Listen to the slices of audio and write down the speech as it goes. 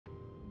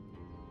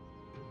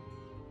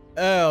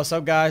Oh, what's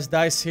up guys,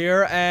 Dice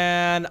here,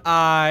 and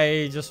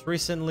I just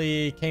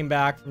recently came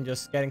back from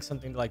just getting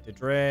something to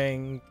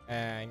drink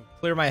and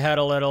clear my head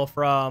a little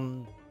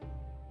from,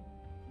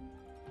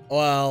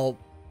 well,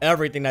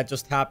 everything that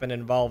just happened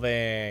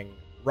involving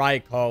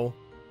Raiko.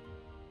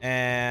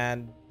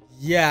 And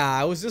yeah,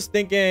 I was just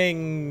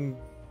thinking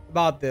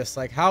about this,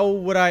 like how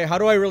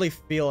do I really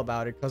feel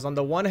about it? Because on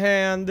the one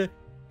hand, it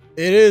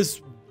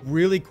is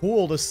really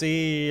cool to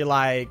see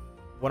like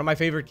one of my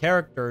favorite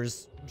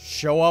characters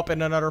show up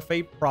in another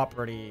Fate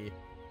property,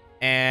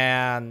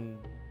 and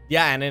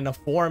yeah, and in a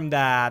form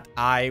that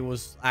I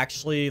was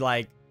actually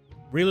like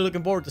really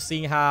looking forward to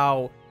seeing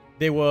how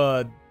they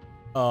would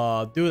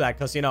do that,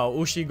 because you know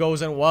Ushi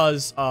Gozen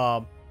was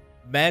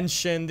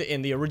mentioned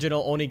in the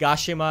original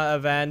Onigashima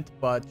event,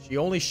 but she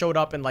only showed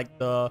up in like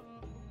the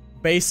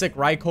basic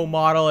Raiko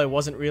model. It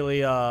wasn't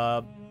really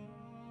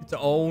its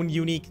own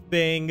unique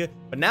thing,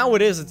 but now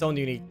it is its own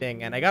unique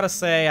thing. And I gotta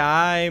say,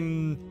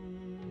 I'm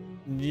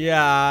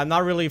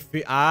not really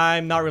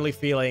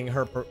feeling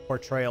her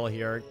portrayal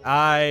here.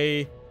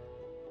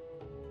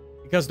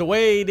 Because the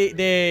way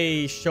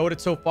they showed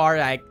it so far,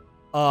 like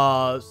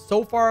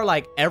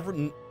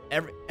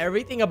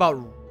everything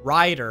about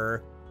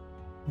Ryder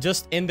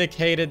just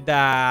indicated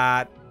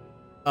that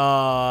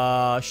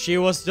she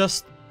was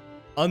just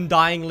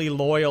undyingly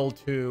loyal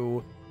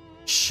to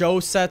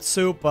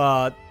Shosetsu,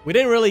 but we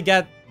didn't really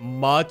get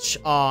much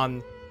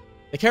on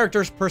the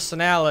character's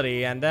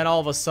personality. And then all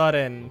of a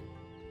sudden,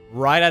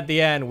 right at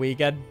the end, we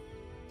get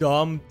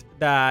dumped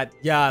that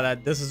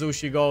this is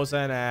Ushi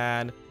Gozen,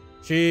 and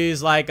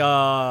she's like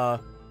a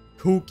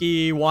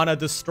kooky, wanna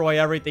destroy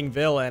everything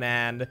villain.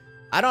 And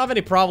I don't have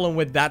any problem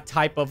with that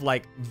type of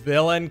like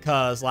villain,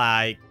 cause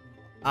like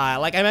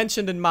I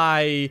mentioned in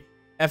my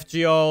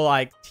FGO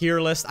like tier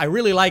list, I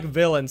really like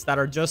villains that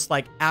are just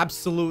like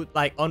absolute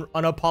like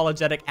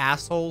unapologetic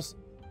assholes,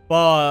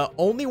 but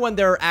only when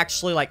they're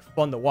actually like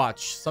fun to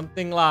watch.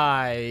 Something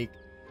like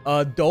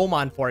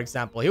Domon, for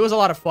example. He was a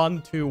lot of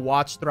fun to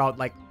watch throughout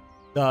like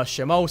the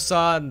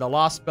Shimosa and the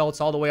Lost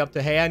Belts all the way up to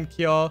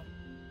Heiankyo.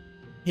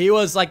 He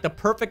was like the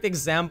perfect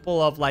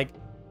example of like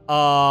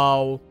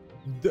not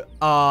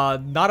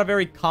a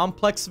very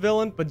complex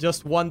villain, but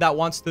just one that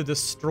wants to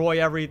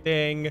destroy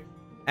everything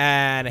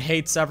and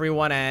hates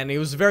everyone, and it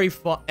was very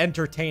fun,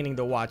 entertaining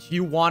to watch. I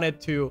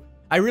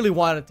really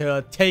wanted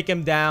to take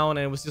him down,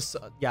 and it was just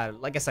yeah,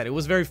 like I said, it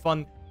was very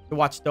fun to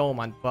watch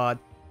Domon. But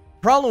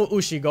problem with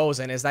Ushi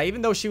Gozen is that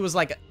even though she was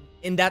like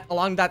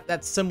along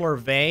that similar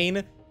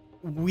vein,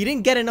 we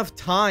didn't get enough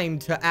time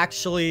to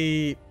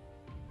actually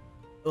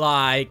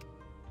like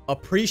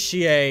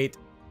appreciate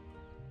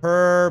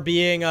her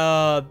being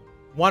a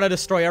want to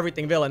destroy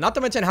everything villain. Not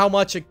to mention how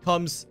much it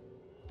comes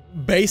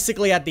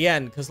basically at the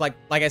end, because like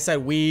I said,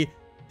 we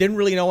didn't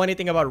really know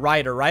anything about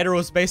Ryder. Ryder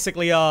was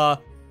basically a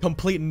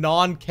complete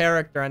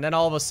non-character, and then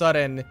all of a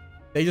sudden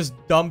they just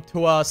dumped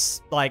to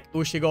us like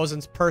Ushi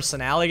Gozen's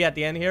personality at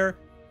the end here.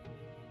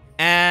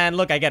 And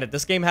look, I get it,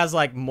 this game has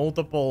like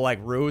multiple like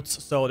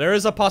routes, so there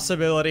is a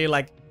possibility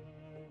like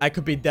I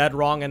could be dead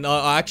wrong, and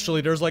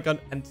actually there's like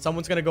and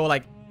someone's gonna go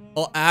like,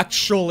 oh,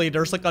 actually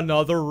there's like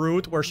another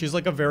route where she's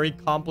like a very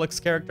complex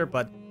character.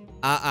 But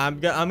I'm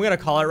gonna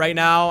call it right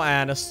now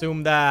and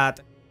assume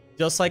that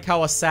just like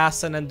how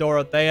Assassin and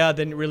Dorothea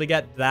didn't really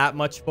get that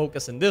much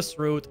focus in this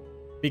route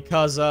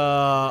because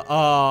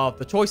of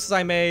the choices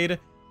I made,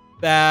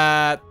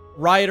 that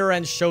Ryder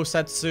and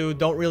Shosetsu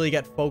don't really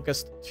get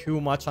focused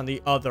too much on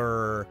the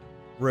other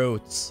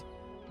routes.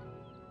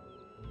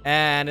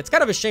 And it's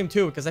kind of a shame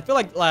too, because I feel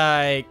like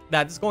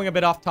that's going a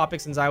bit off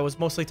topic, since I was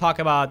mostly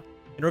talking about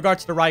in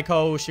regards to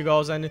Raiko, Ushi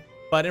Gozen.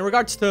 But in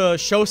regards to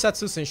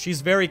Shosetsu, since she's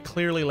very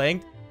clearly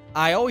linked,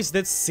 I always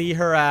did see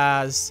her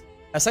as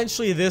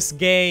essentially this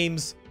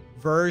game's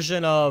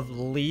version of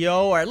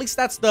Leo, or at least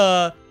that's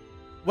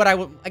what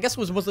I guess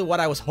was mostly what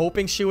I was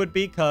hoping she would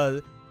be,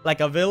 because like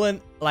a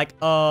villain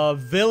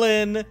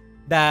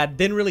that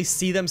didn't really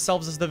see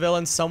themselves as the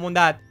villain, someone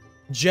that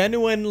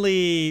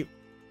genuinely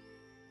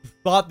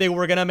thought they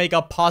were gonna make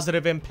a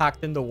positive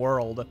impact in the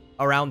world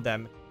around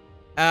them.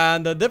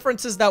 And the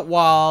difference is that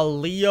while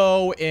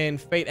Leo in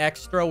Fate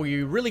Extra,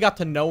 we really got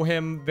to know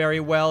him very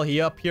well. He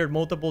appeared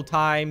multiple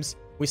times.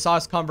 We saw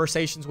his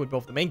conversations with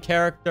both the main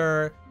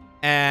character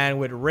and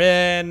with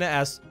Rin,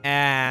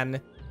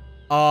 and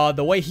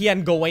the way he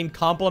and Gawain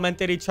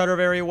complemented each other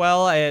very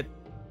well. It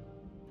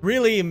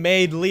really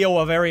made Leo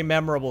a very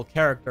memorable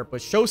character.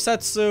 But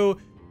Shosetsu,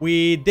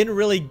 we didn't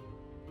really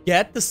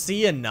get to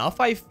see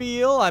enough, I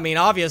feel. I mean,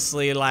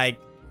 obviously, like,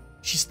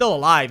 she's still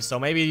alive, so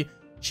maybe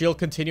she'll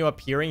continue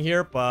appearing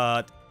here,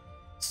 but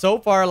so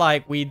far,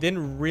 like, we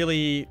didn't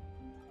really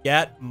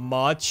get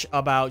much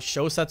about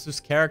Shosetsu's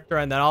character,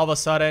 and then all of a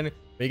sudden,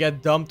 we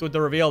get dumped with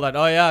the reveal that,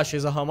 oh yeah,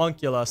 she's a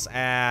homunculus,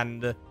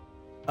 and,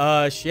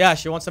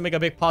 she wants to make a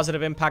big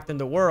positive impact in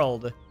the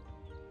world.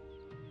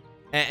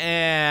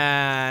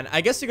 And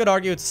I guess you could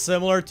argue it's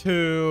similar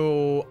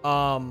to,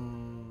 how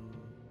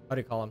do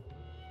you call him?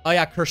 Oh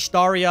yeah,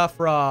 Kirstaria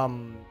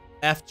from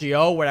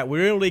FGO, where we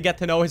didn't really get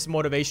to know his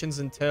motivations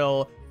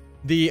until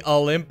the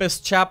Olympus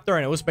chapter,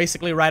 and it was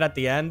basically right at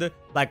the end.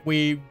 Like,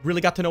 we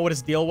really got to know what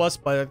his deal was,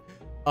 but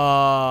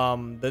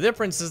the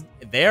difference is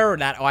there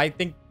that I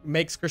think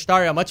makes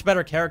Krishtari a much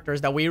better character is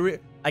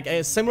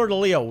that similar to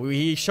Leo,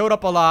 he showed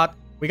up a lot.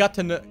 We got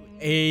to know,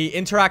 he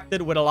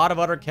interacted with a lot of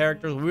other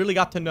characters. We really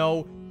got to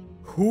know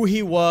who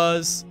he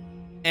was.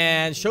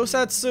 And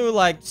Shosetsu,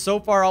 like, so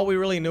far all we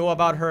really knew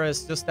about her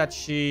is just that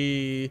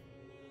she,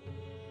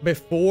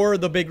 before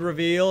the big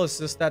reveal, is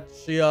just that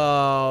she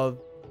sort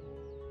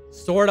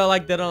of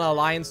like did an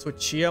alliance with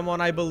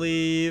Chiamon, I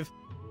believe.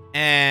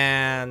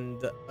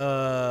 And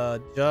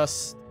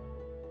just,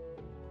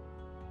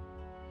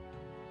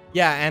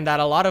 yeah, and that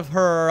a lot of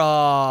her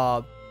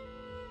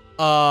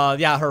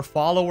her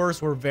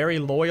followers were very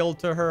loyal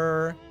to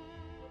her.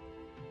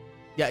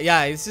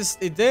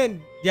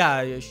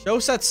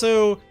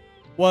 Shosetsu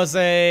was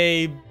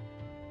a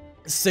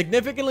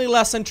significantly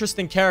less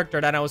interesting character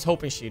than I was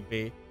hoping she'd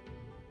be.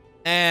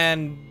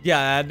 And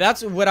yeah,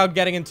 that's without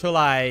getting into,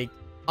 like,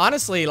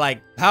 honestly,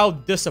 like, how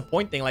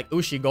disappointing, like,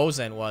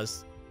 Ushigozen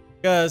was.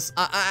 Because,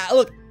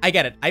 look, I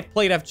get it. I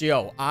played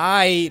FGO.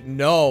 I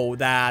know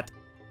that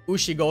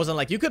Ushigozen,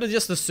 like, you could have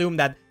just assumed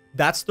that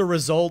that's the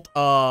result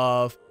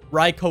of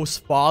Raiko's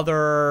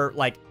father,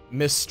 like,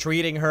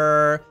 mistreating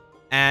her,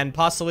 and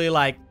possibly,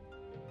 like,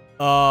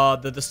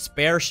 the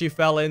despair she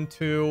fell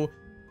into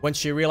when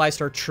she realized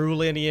her true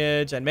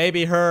lineage, and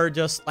maybe her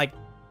just, like,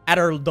 at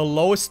the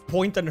lowest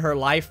point in her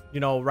life, you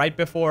know, right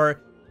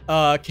before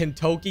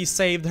Kintoki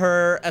saved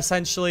her,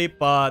 essentially.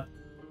 But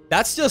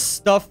that's just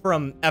stuff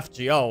from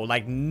FGO.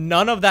 Like,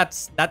 none of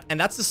that's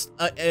just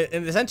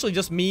essentially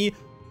just me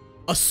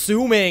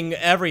assuming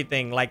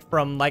everything, like,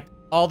 from, like,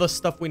 all the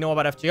stuff we know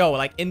about FGO.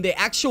 Like, in the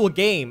actual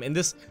game, in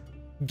this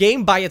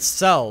game by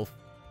itself,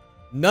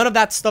 none of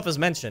that stuff is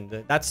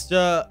mentioned. That's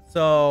just,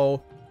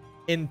 so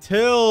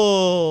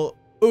until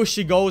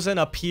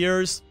Ushigozen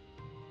appears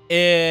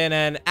in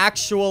an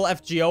actual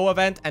FGO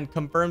event and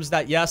confirms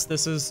that, yes,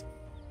 this is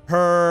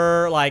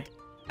her, like,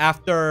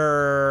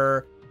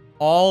 after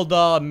all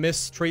the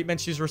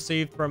mistreatment she's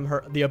received from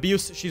her, the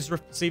abuse she's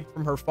received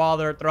from her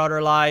father throughout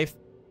her life,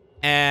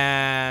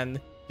 and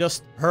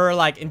just her,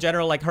 like, in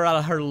general, like, her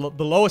at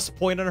the lowest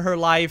point in her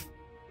life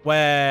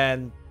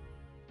when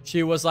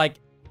she was, like,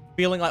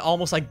 feeling like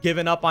almost like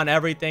giving up on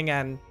everything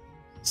and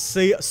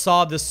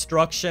saw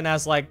destruction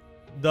as, like,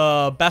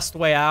 the best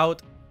way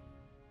out.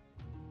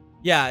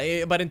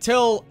 Yeah, but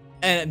until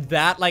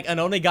that, like, an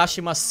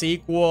Onigashima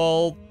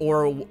sequel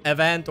or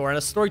event or in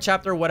a story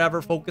chapter or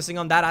whatever, focusing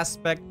on that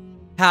aspect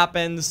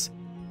happens.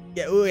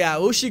 Yeah,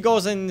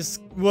 Ushigozen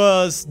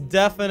was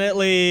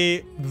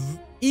definitely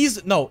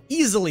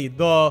easily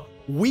the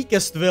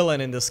weakest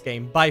villain in this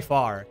game by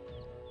far.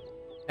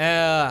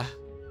 Oh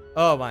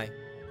my.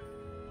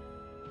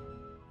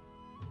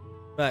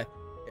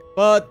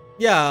 But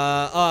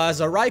yeah,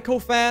 as a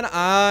Raiko fan,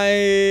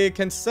 I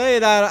can say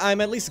that I'm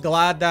at least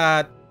glad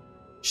that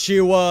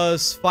she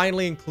was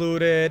finally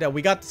included, and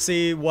we got to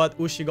see what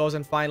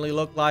Ushigozen finally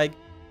looked like.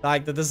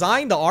 Like, the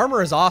design, the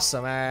armor is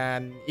awesome,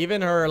 and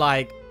even her,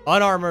 like,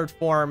 unarmored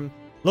form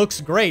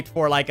looks great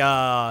for, like,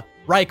 a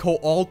Raiko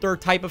alter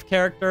type of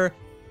character.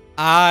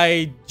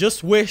 I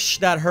just wish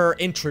that her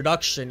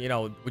introduction, you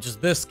know, which is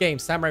this game,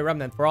 Samurai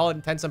Remnant, for all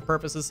intents and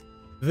purposes,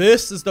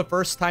 this is the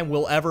first time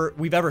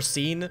we've ever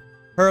seen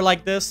her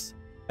like this.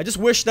 I just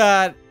wish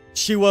that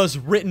she was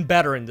written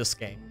better in this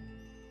game.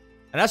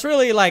 And that's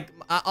really, like,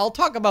 I'll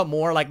talk about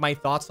more, like, my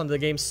thoughts on the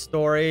game's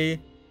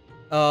story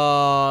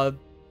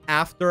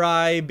after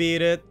I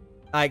beat it.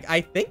 Like,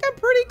 I think I'm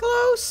pretty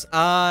close,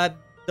 at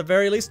the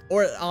very least,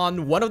 or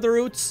on one of the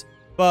routes.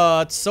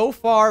 But so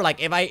far, like,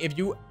 if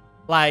you,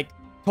 like,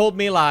 told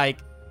me, like,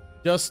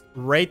 just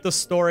rate the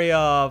story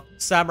of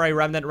Samurai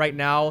Remnant right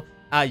now,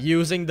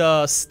 using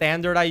the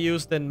standard I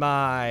used in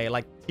my,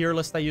 like, tier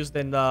list I used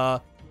in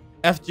the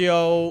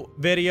FGO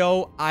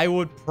video, I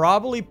would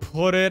probably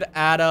put it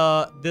at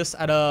a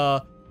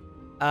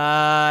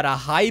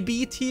high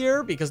B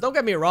tier, because don't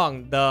get me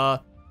wrong,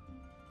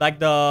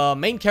 the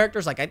main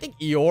characters, like, I think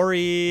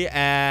Iori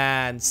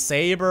and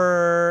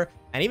Saber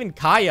and even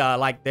Kaya,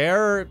 like,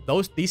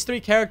 these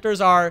three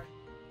characters are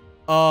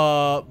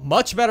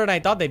much better than I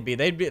thought they'd be.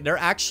 They're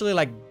actually,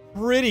 like,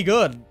 pretty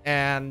good.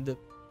 And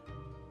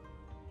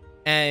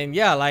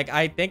yeah, like,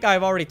 I think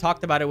I've already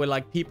talked about it with,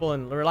 like, people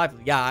in real life.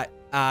 Yeah,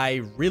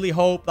 I really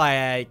hope,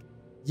 like,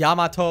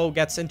 Yamato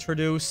gets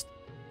introduced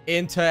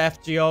into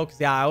FGO,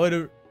 because, yeah, I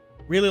would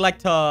really like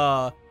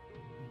to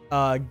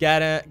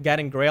get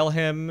and grail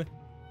him.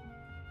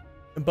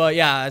 But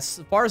yeah,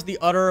 as far as the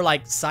other,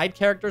 like, side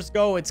characters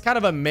go, it's kind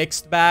of a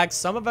mixed bag.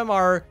 Some of them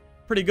are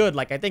pretty good.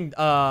 Like, I think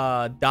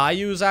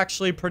Dayu's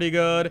actually pretty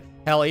good.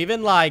 Hell,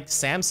 even, like,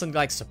 Samson,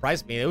 like,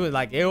 surprised me. It was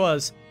like, it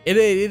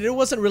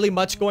wasn't really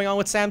much going on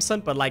with Samson,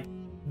 but, like,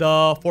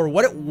 for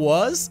what it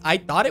was, I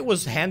thought it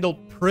was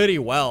handled pretty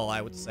well,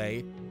 I would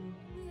say.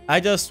 I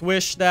just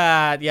wish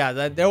that, yeah,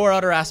 that there were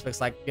other aspects,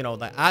 like, you know,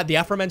 the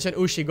aforementioned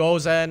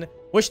Ushigozen.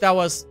 Wish that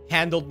was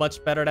handled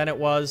much better than it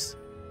was.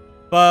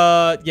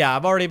 But yeah,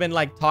 I've already been,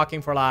 like,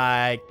 talking for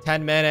like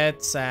 10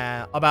 minutes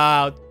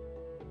about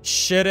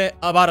shit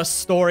about a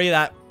story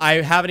that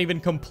I haven't even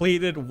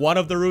completed one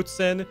of the routes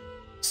in.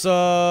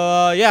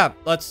 So, yeah,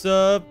 let's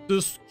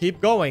just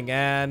keep going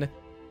and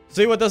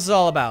see what this is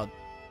all about.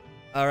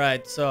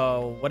 Alright,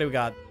 so, what do we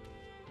got?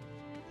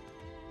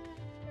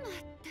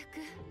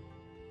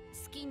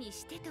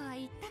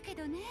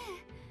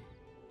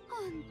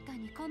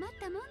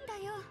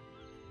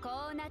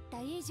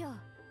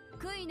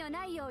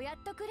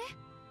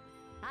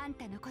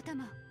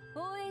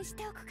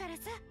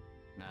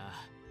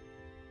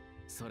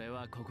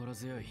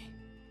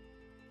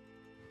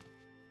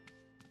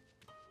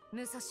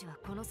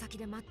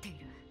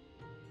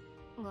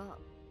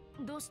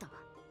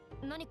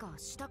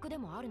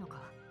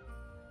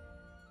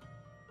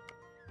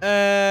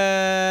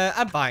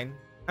 I'm fine.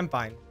 I'm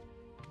fine.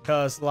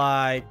 Because,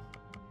 like...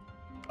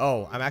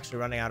 Oh, I'm actually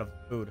running out of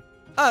food.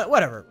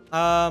 Whatever.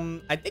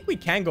 I think we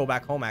can go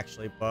back home,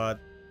 actually, but...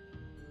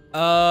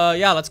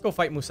 yeah, let's go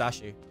fight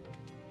Musashi.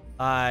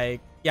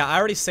 Like, yeah, I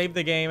already saved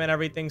the game and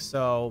everything,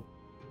 so...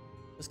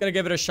 Just gonna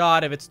give it a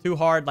shot. If it's too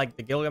hard, like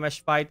the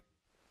Gilgamesh fight,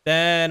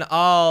 then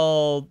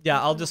I'll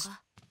just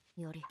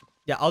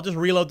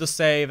reload the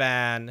save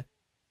and...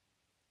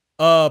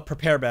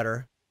 prepare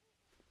better.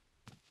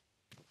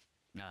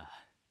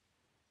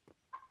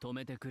 止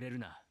めてくれる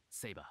な、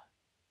セイバー。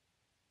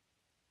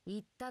言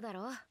っただ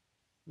ろ、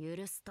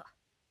許すと。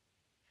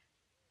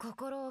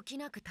心置き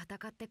なく戦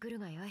ってくる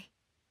がよい。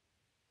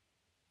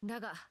だ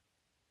が、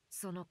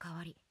その代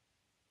わり、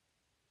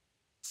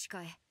誓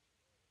え、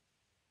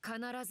必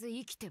ず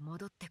生きて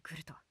戻ってく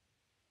ると。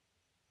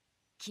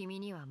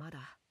君にはま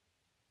だ、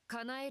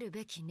叶える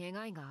べき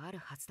願いがある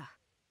はずだ。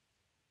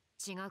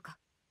違うか？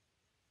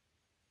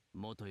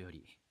元よ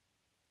り、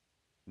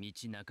道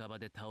半ば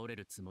で倒れ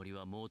るつもり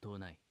は毛頭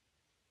ない。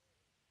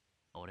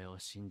 俺を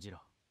信じろ。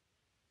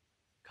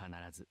必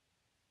ず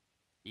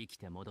生き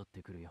て戻っ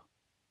てくるよ。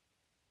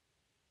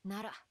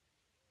なら、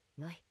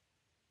よい。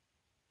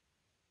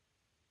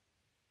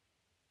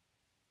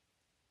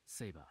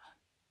セイバー、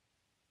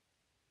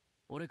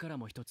俺から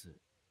も一つ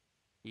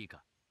いい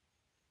か？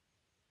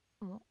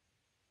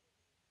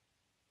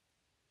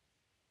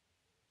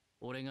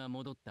俺が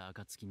戻った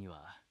暁に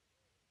は、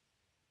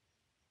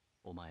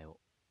お前を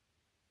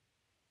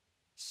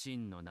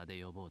真の名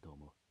で呼ぼうと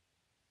思う。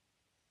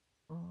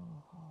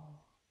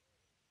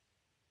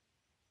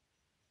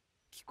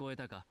 聞こえ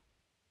たか？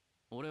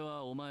俺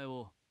はお前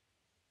を。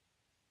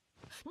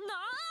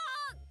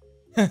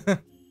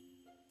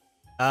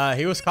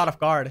He was caught off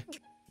guard.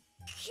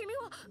 君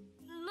は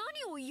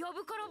何をや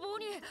ぶから棒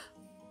に。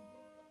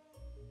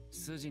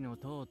筋の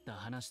通った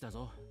話だ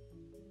ぞ。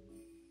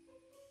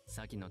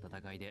先の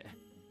戦いで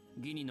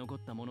義に残っ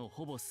たもの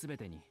ほぼすべ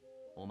てに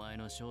お前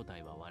の正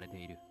体は割れて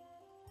いる。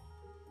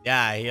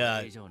 Yeah,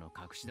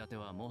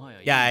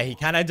 he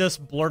kind of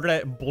just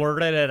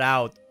blurted it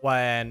out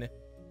when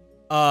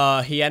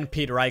he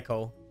NP'd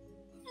Raiko.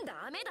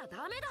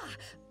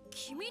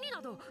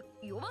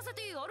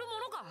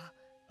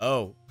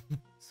 Oh.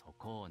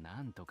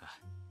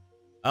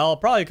 Well,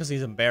 probably because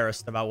he's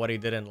embarrassed about what he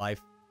did in life.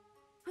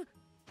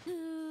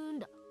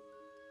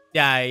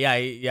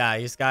 Yeah,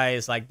 this guy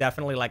is like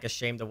definitely like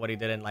ashamed of what he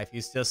did in life.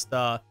 He's just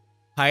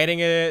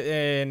hiding it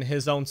in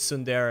his own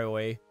tsundere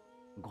way.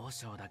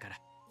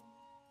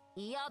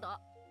 嫌だ。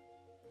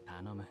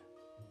頼む、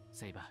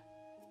セイバ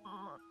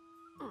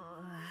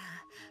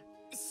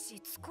ー。し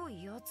つこ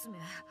いやつめ。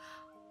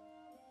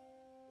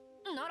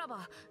なら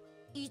ば、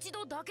一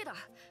度だけだ。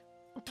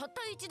たっ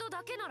た一度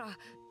だけなら、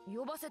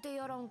呼ばせて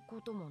やらんこ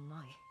とも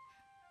ない。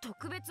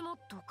特別も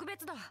特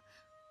別だ。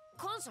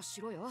感謝し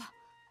ろよ。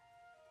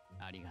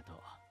ありがとう。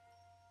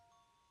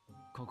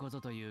ここぞ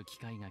という機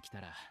会が来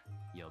たら、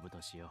呼ぶと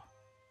しよ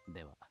う。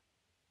では、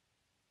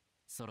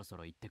そろそ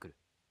ろ行ってくる。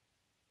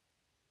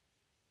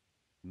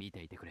 見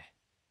ていてくれ、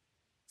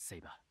セ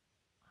イバー。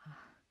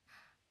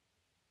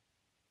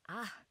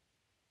ああ。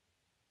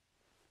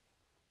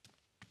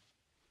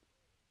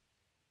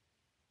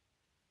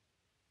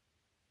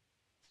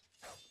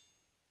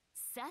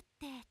さ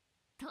て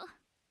と、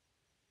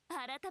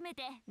改め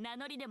て名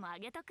乗りでもあ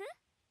げとく？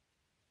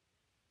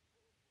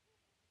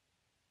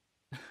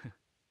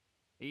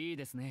いい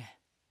ですね。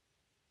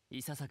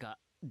いささか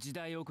時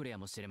代遅れや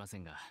もしれませ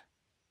んが。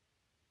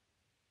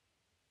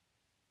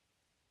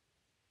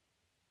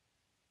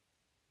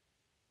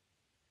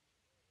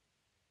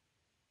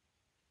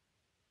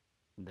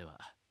 では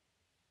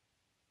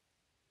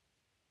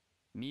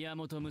宮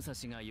本武蔵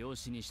が養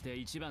子にして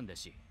一番弟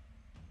子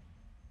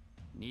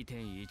二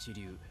天一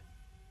流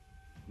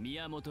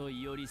宮本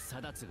伊織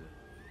貞次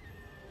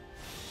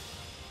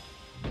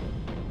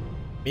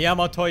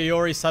Miyamoto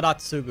Iori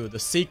Sadatsugu, the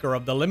seeker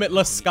of the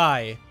limitless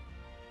sky.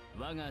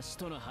 我が使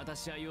徒の果た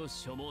し合いを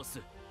所望す。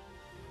よ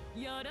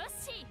ろ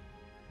しい。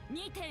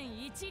二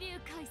天一流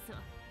開祖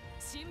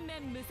新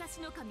面武蔵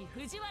守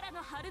藤原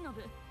の春信。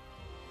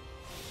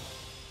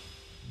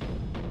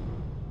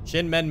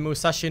 Shinmen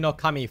Musashi no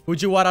Kami,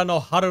 Fujiwara no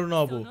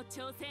Harunobu.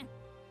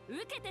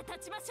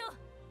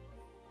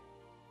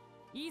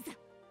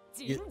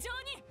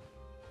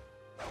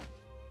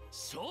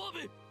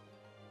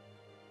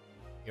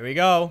 Here we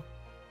go.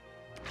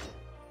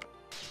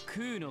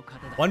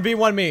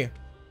 1v1 me.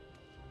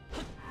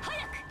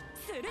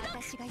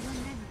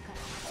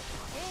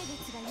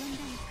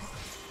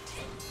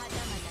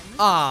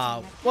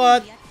 Ah,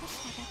 what?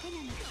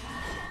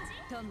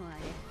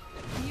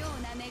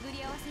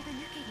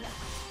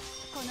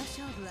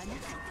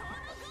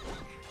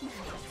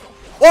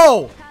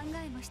 Whoa!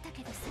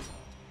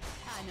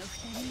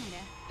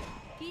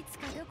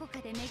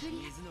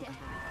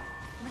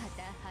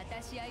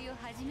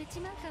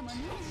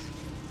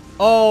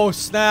 Oh,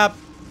 snap.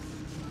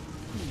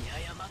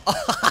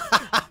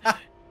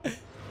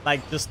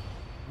 Like, just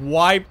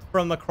wiped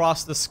from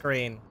across the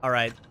screen.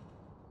 Alright.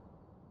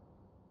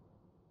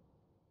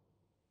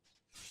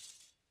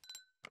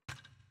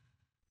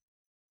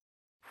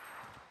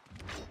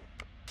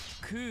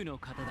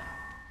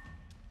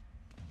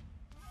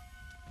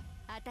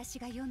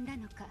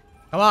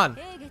 Come on.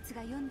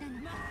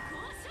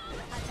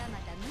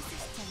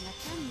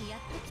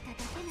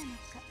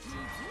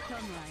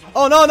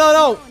 Oh, no, no,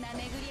 no!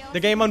 The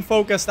game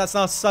unfocused.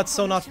 That's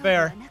so not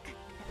fair.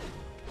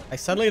 Like,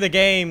 suddenly the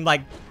game,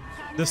 like,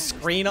 the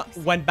screen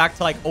went back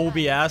to, like,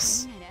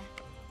 OBS.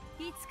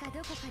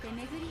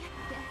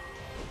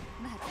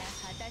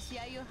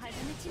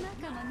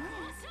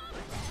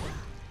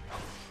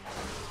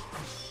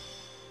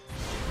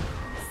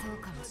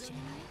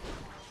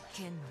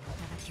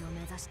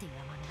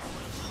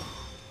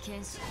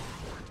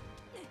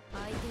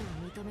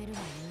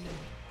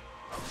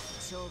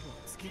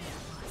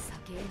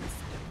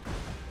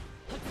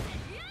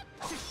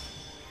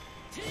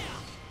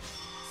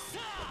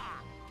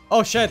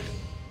 Oh shit.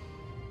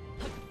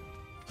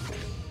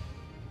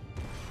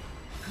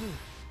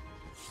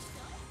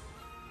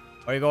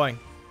 Where are you going?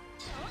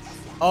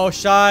 Oh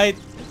shit.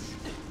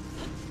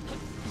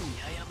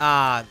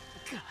 Ah.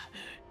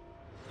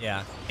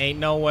 Yeah. Ain't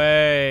no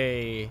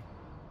way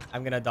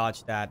I'm gonna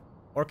dodge that.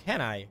 Or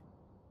can I?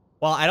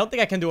 Well, I don't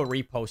think I can do a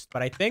repost,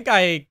 but I think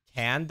I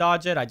can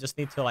dodge it. I just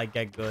need to like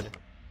get good.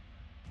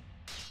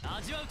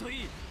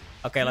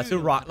 Okay, let's do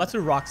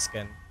rock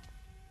skin.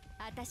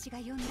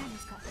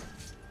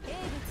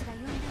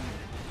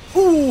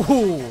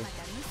 Ooh!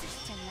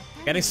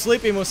 Getting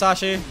sleepy,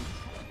 Musashi.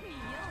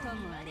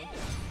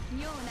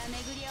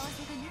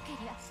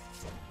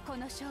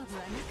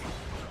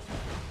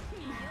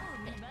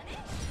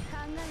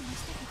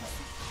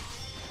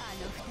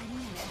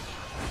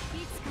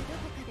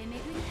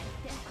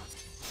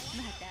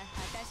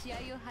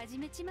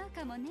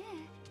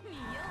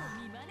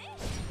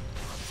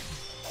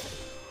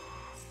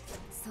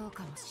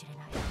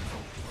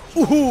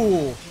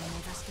 Ooh!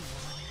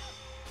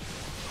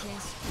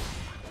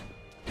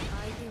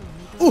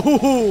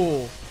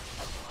 Ooh!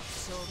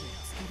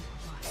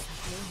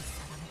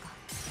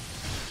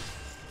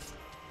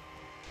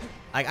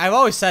 Like, I've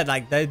always said,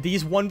 like,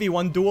 these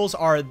 1v1 duels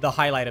are the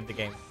highlight of the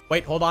game.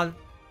 Wait, hold on.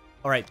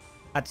 Alright.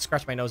 I had to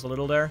scratch my nose a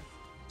little there.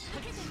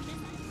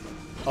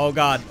 Oh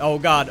god, oh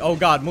god, oh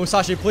god.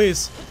 Musashi,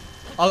 please.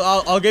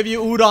 I'll give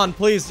you udon,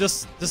 please.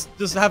 Just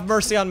have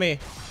mercy on me.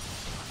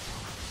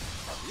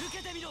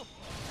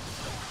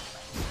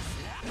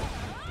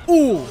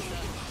 Ooh!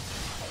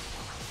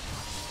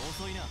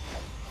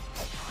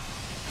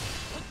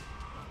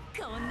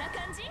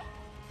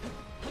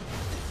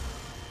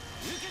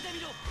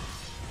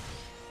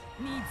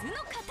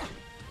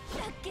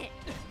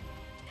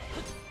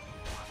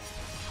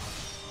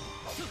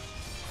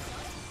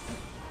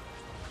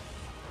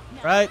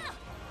 Right?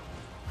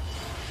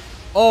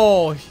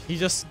 Oh, he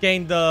just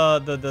gained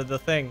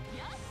the thing.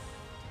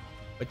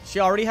 But did she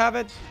already have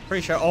it?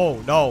 Pretty sure.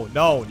 Oh no,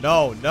 no,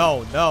 no,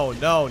 no, no,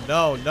 no,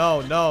 no,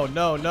 no, no,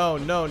 no, no, no,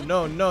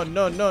 no, no,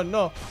 no, no,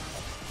 no.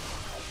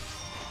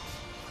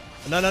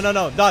 No, no, no,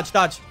 no. Dodge,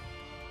 dodge.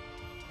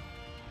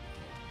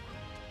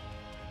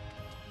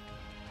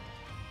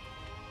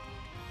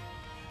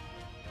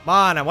 Come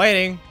on, I'm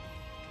waiting.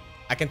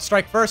 I can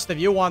strike first if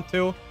you want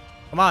to.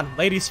 Come on,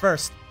 ladies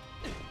first.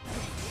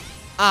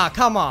 Ah,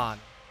 come on.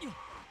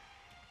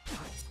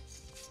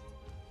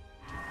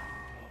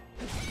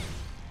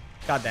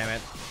 God damn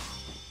it.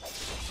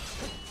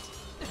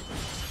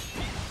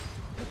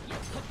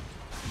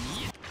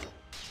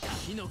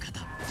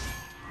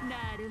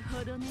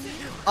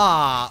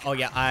 Ah, oh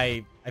yeah,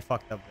 I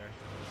fucked up there.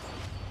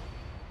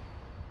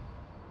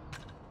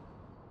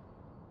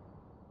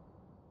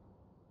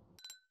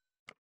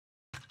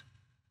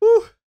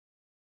 Woo.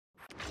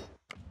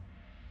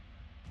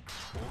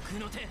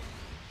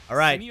 All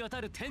right.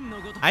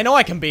 I know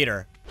I can beat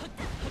her.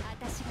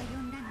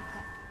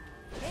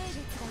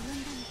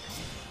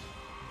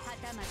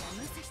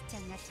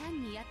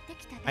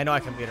 I know I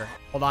can beat her.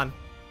 Hold on.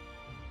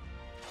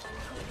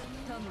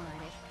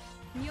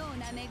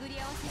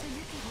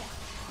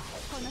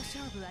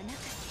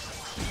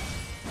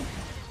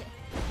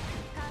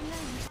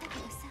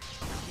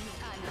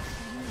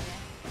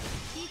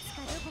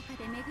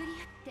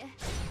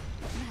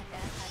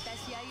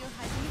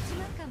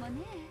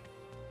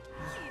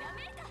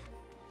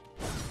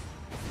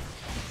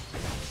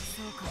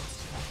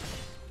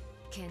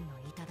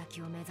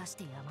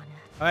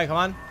 Alright, come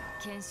on.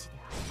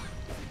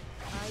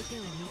 手を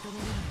認めるが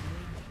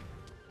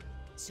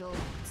勝負を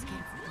つける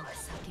ことは避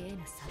け得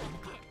ぬ定め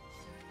か。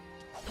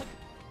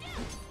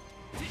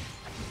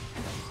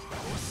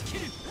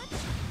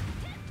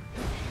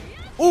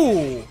お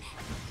お。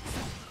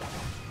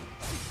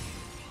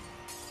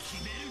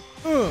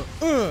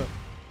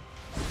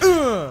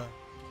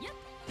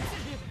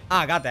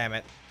Ah, god damn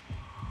it.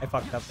 I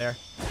fucked up there.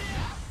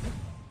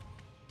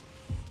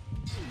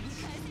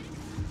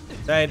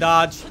 Say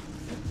dodge.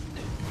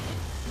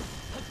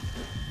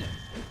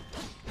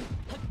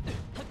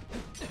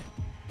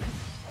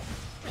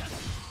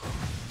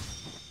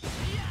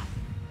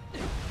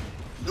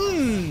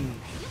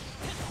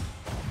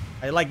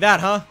 I like that,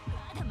 huh?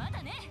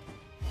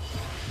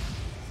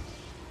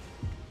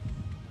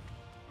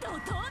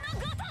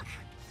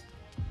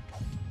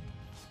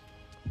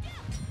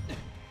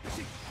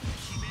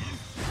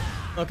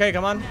 Okay,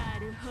 come on.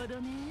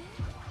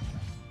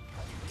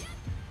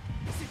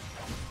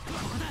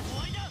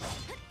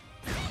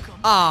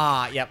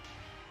 Ah, yep.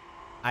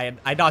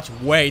 I dodged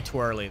way too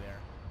early there.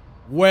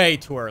 Way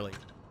too early.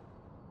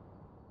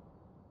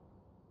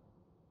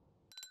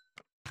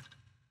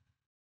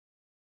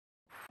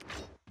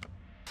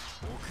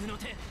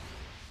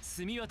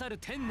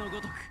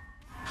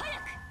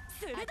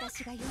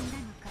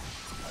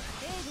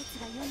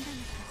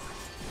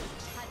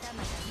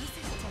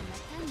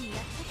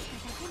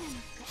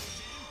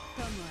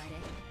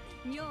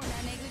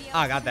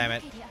 Ah, god damn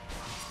it.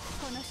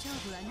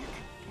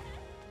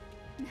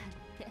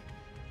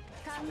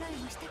 考え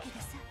もしたけど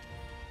さ、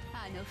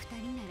あの二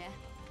人ならい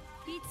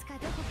つか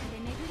どこかで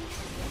巡り合っ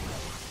て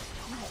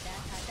また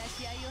果た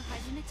し合いを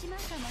始めちまう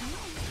かもね。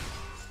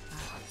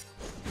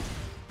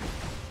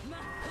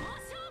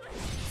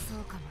そ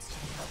うかもしれ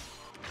ない。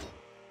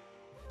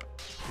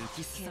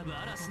吹きすさぶ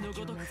嵐のご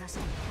とく。決し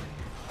て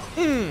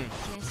相手を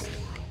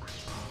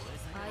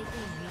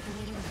認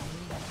めるがい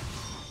い。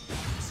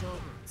勝負を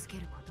つけ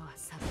ることは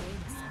避け得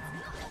ぬ定め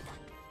か。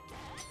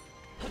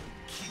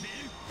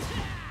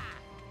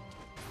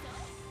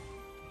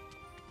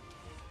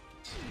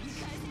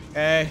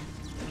Okay.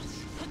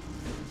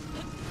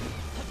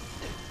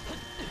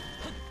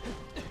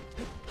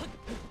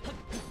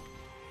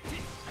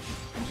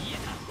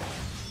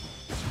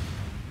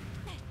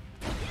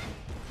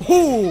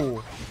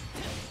 Ooh.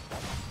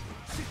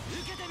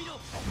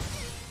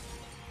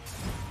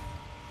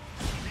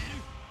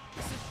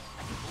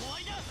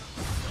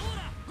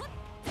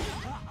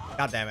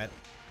 God damn it.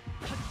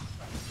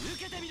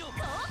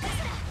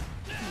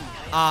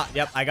 Ah,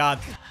 yep, I got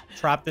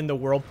trapped in the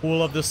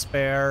whirlpool of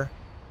despair.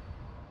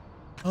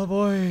 Oh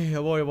boy,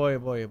 oh boy, boy,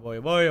 boy, boy,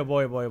 boy, oh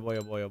boy, boy, boy,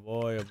 boy,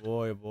 boy,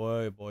 boy, boy,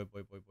 boy, boy,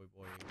 boy, boy,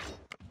 boy.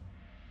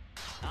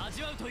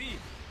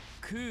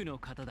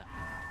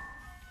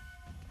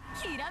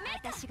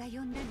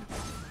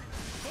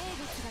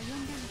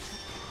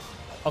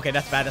 Okay,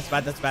 that's bad, that's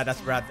bad, that's bad,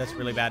 that's bad, that's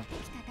really bad.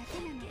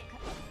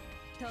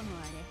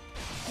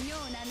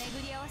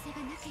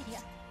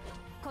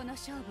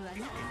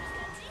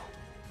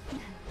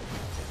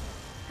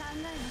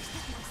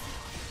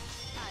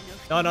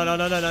 No, no, no,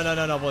 no, no, no, no,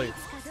 no, no, boy.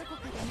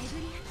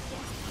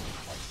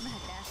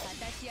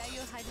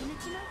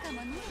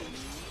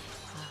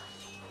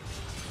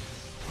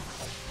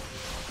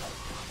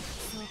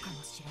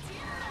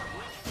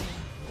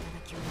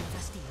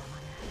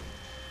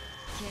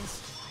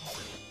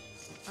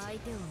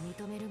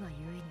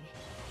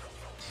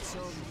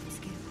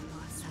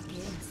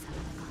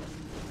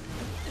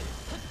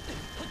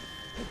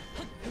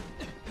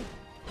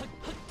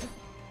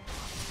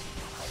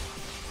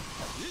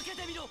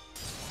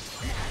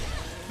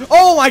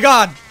 Oh my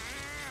god!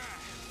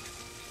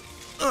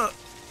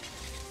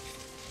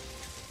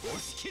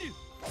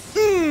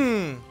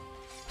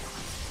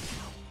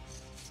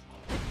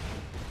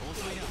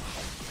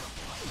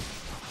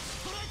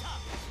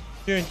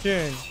 Turn,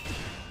 turn.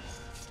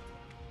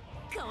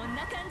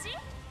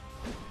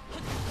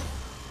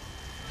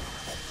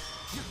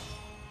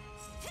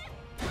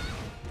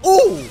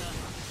 Oh!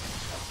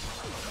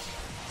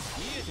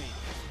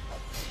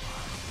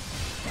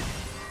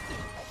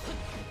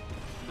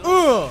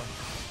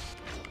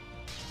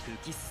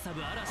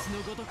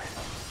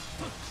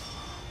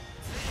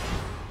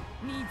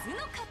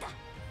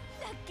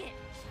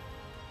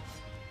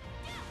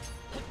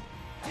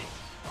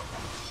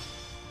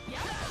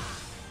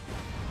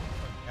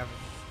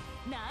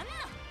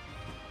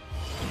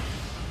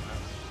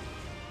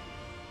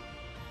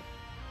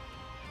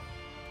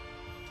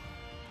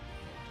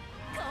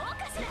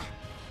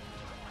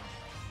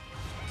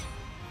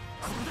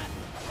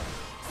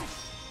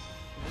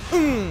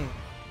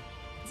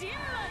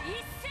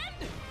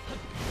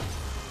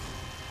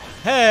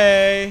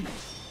 Hey!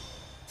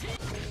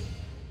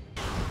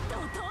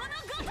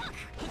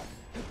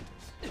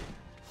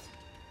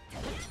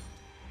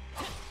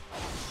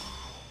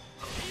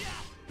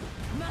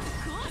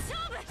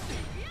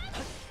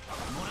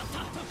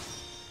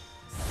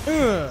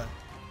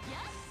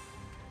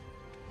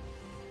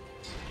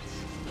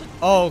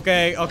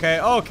 Okay, okay,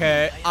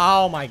 okay.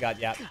 Oh my god,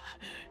 yeah.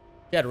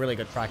 He had really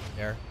good tracking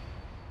there.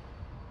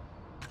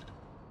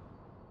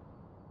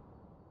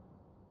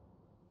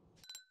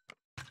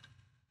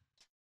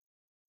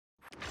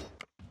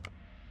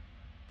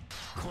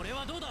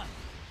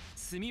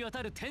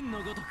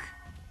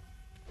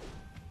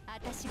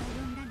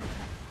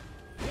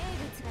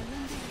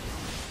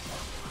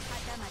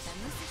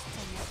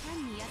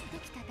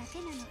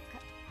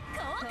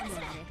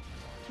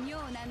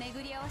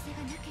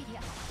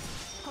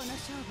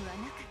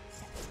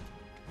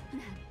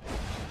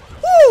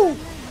 Woo!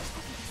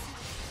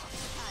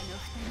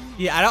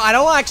 Yeah, I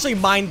don't actually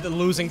mind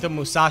losing to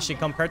Musashi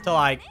compared to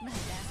like,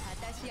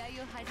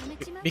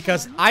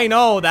 because I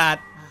know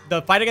that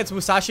the fight against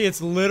Musashi,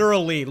 it's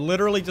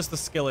literally just a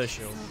skill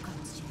issue.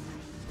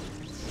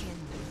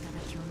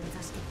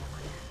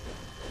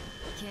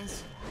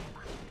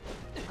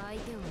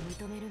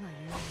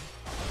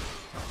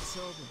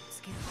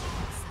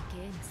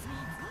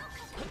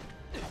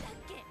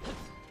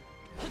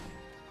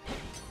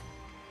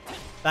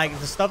 Like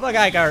the stuff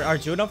like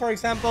Arjuna, for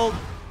example.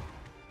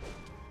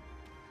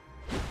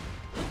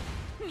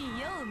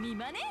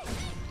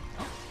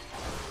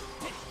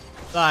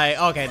 Like,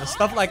 okay, the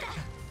stuff like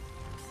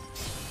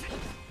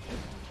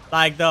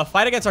the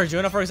fight against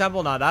Arjuna, for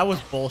example, no, that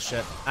was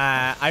bullshit.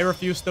 I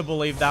refuse to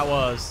believe that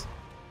was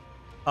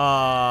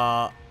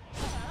a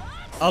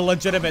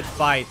legitimate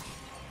fight.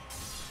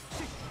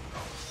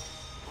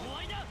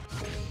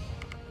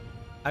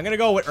 I'm gonna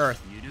go with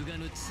Earth.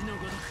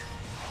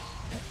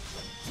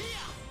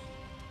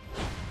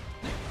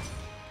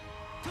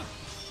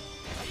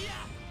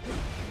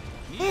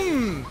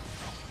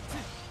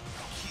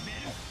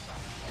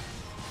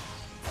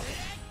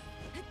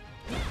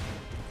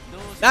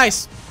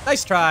 Nice.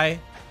 Nice try.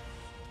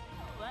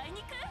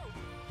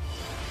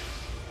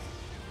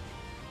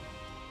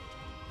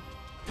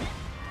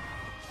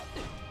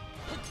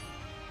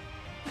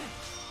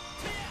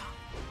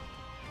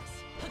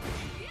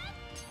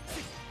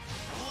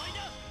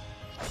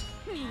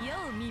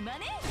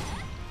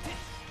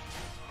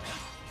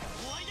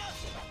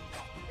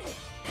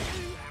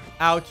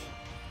 Ouch.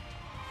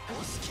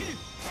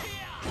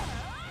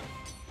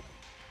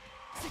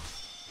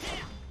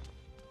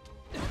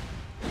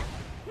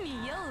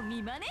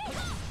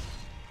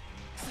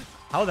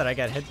 How did I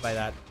get hit by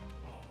that?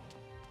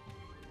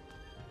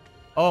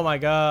 Oh my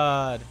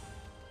god.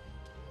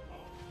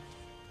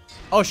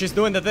 Oh, she's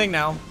doing the thing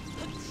now.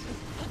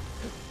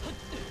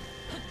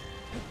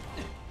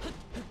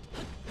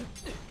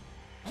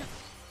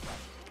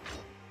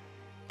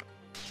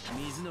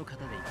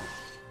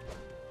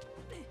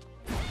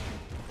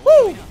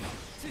 Woo!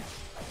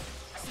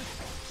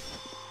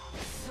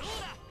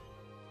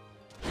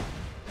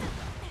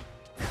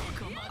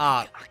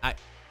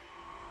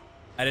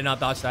 I did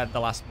not dodge that at the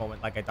last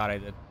moment like I thought I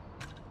did.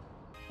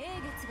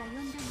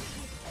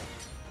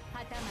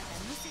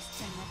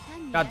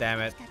 God damn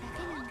it.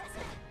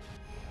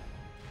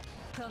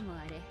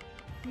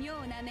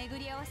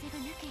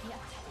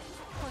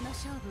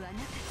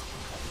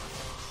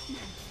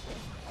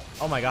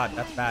 Oh my god,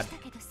 that's bad.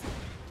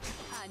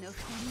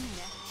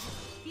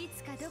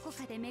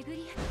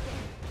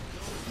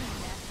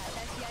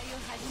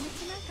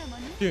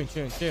 Tune.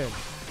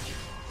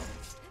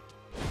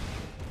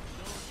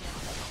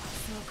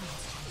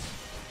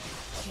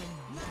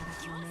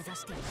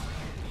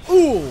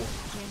 Ooh!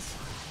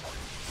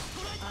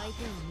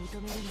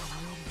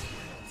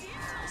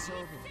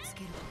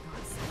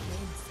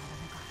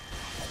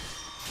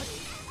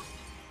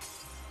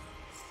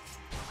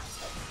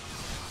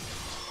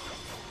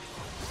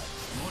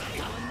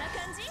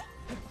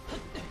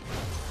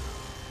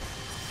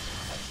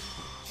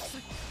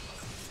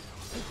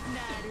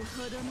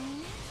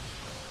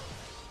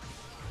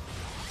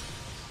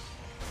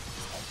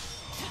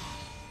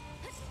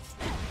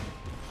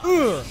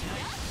 Ugh.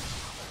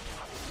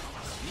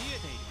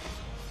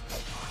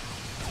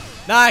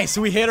 Nice,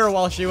 we hit her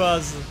while she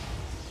was...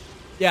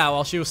 Yeah,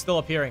 while she was still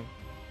appearing.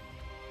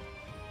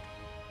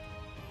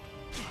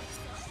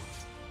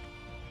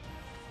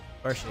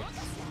 Where is she?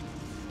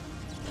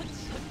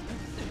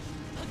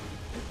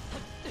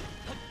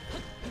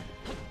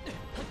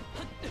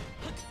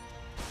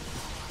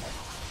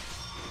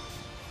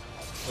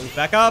 Move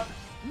back up.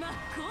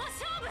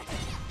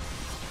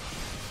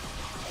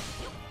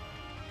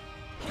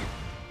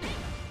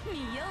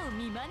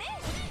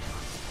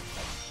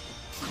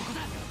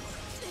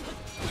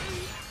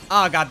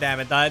 Oh, god damn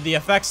it. The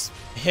effects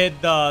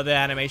hid the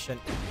animation.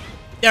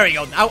 There we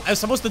go. I was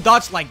supposed to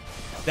dodge like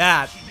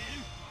that.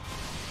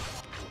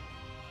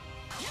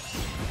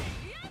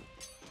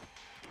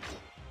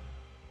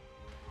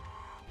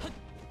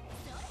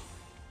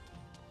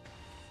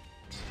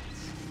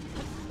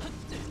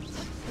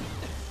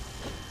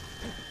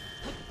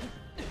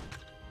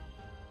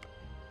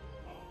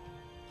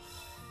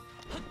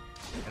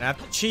 Gonna have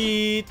to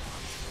cheat.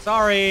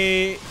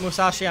 Sorry,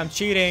 Musashi, I'm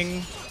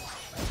cheating.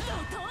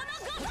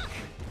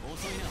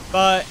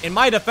 But in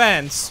my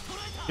defense,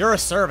 you're a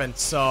servant,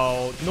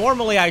 so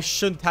normally I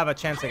shouldn't have a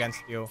chance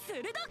against you.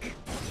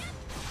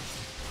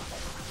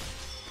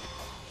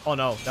 Oh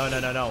no,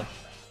 no.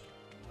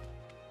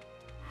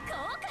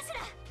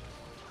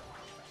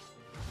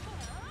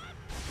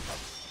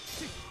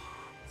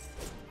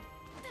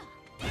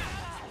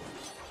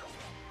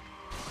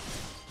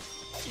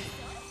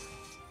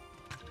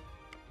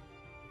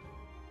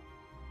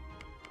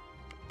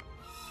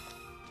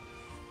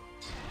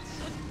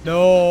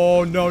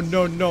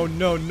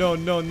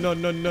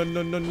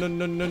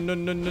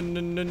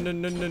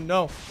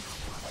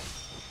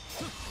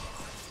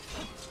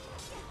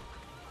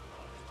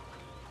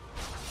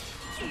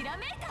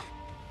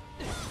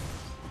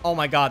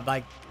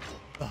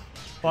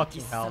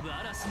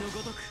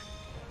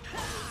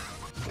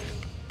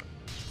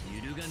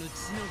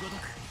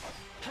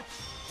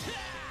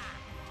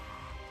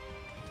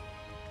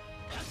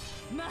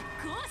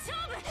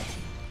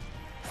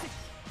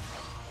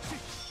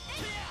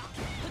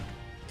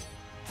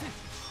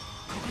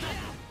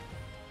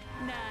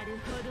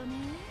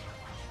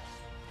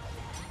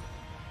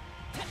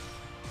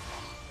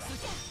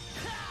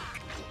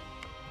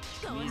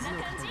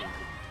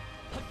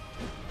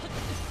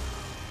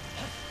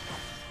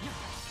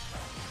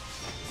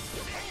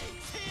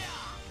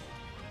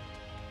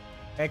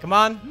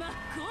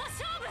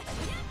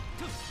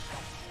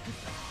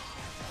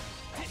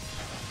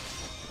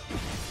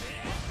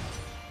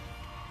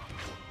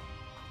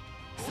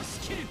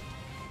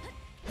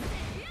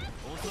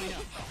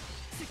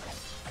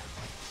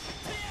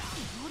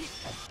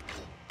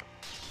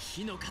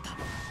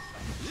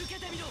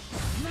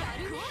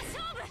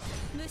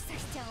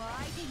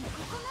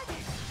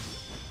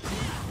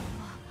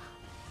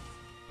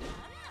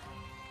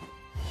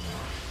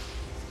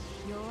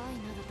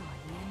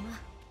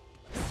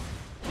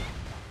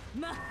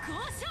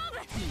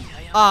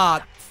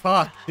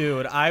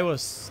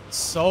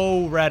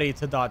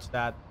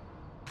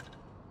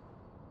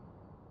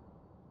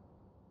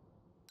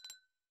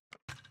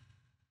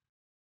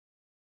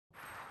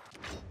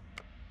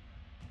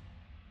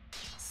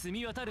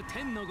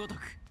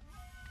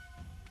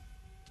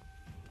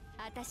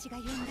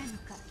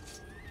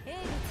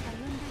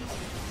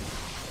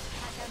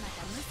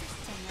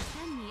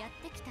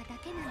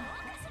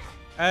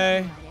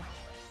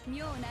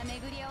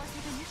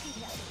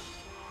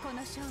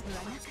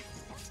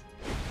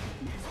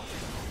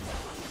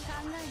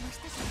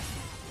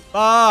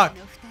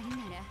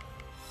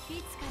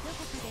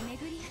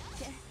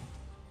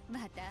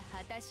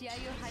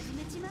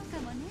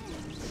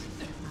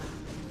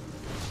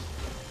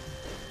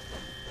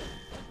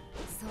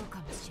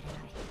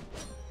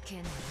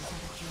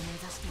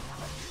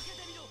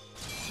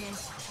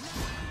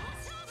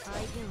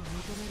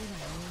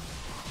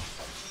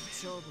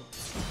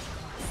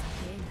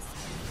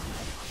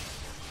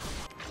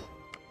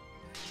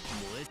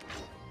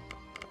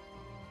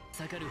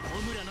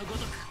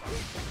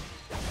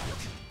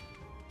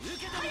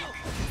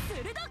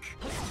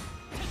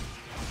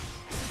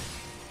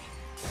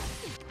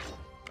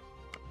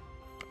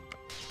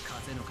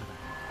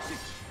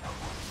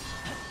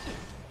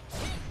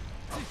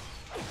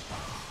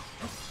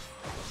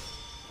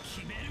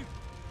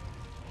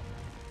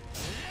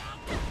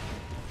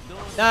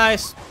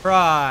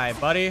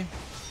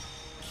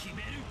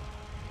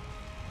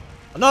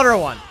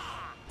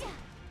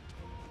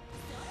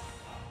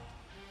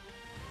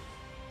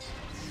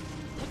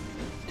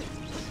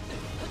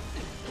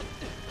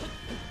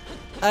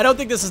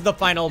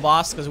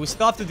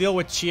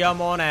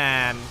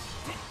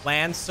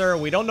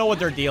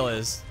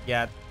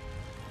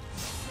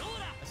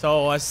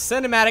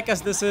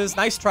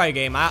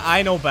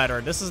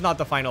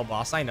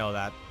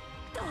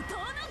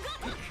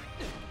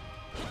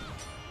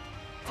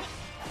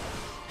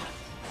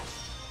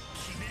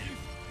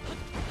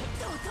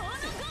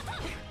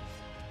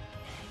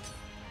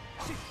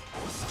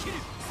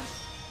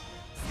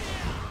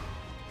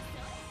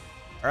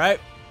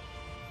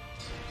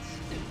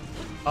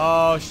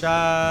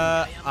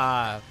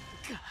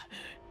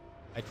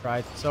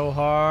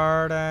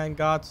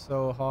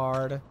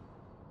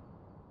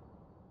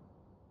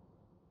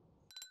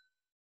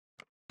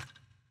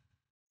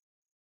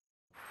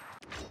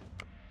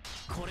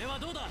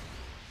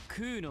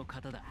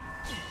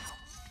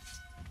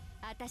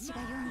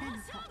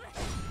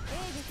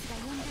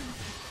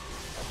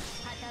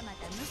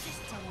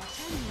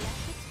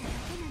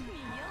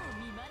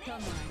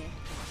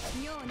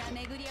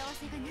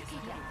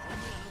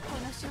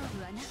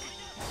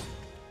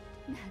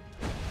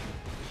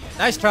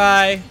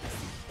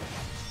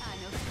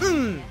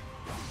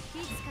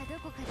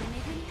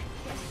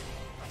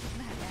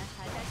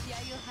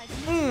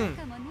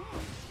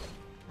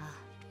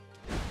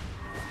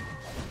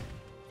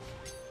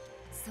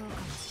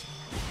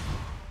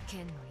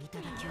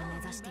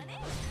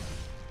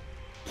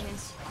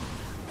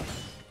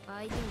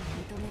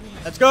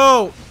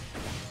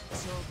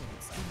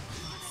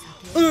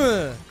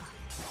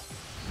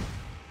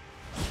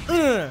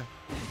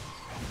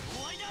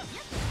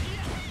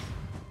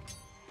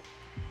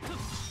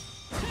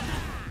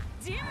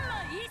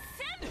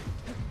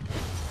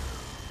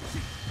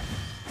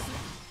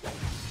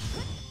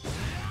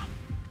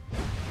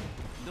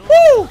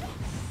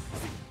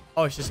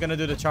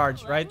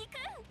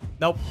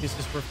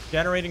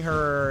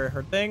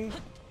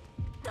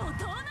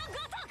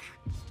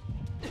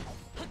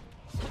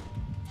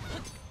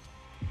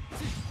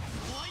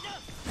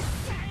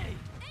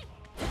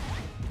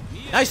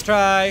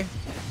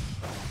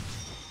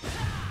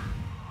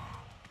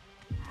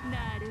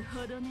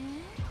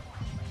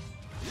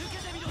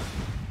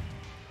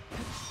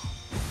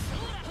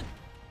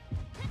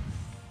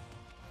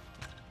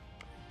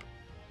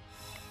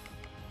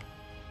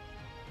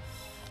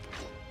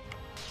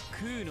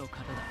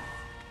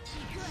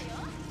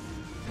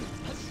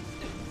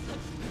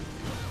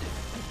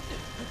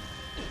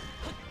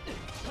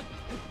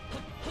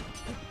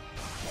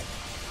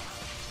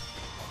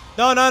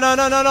 No, no, no,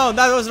 no, no, no,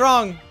 that was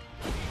wrong.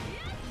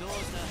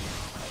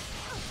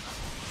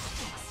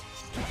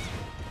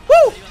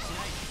 Woo!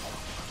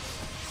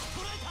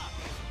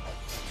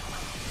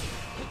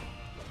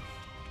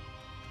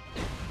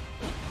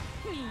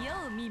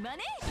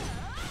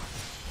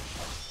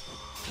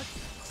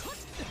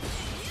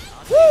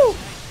 Woo!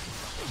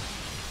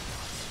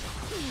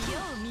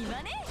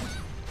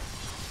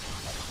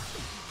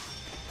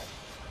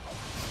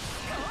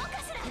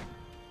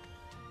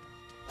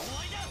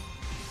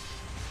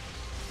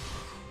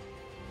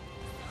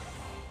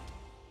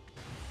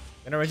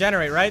 Gonna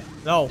regenerate, right?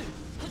 No.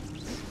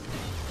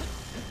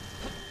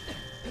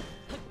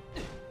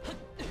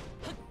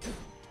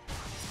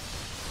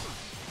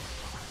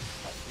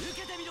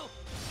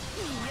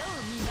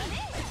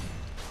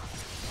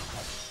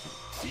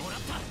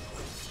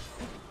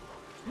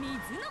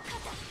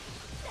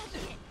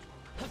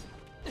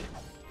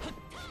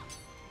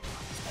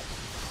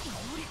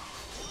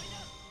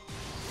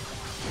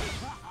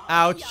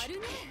 Ouch.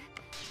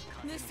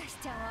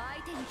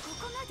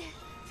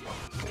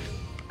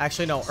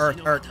 Actually, no.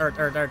 Earth, earth, earth,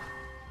 earth, earth.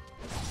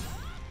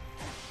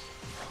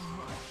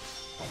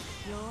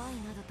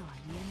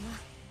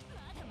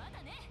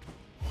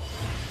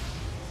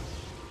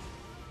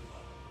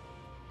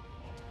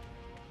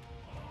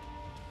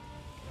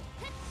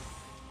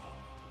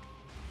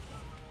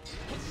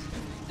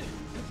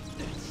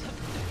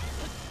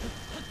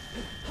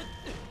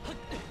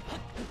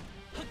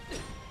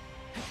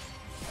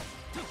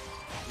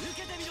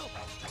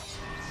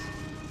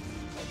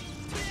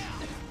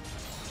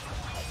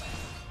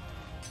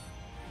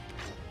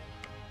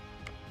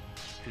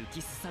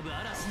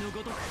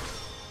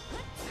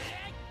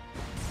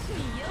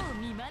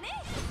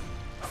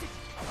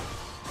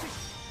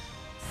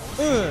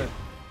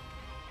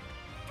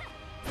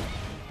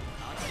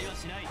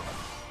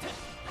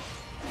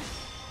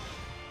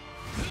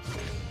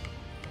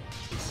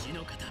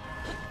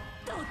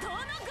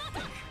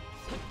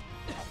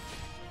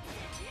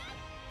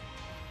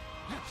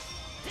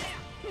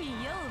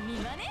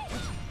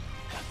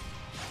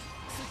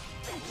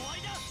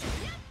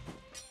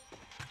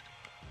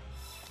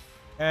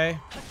 Okay.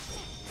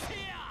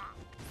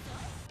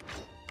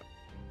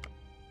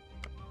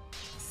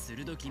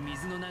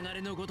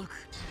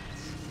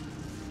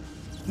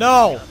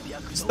 No!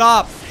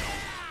 Stop!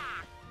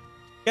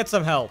 Get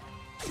some help.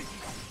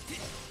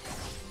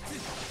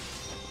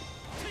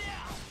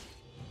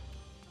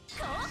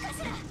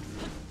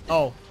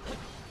 Oh.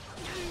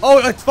 Oh,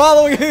 it's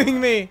following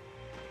me!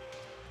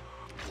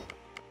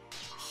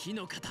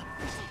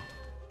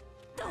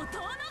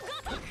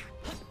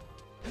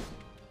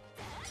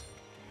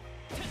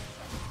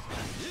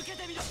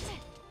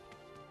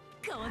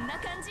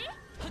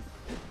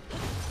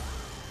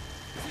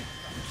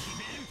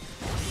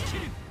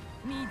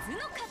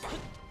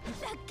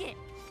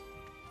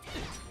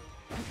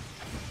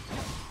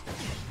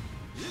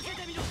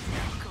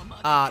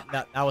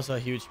 That was a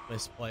huge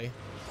misplay.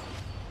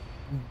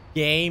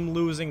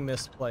 Game-losing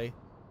misplay.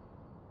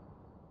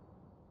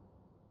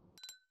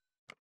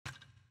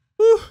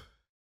 Whew.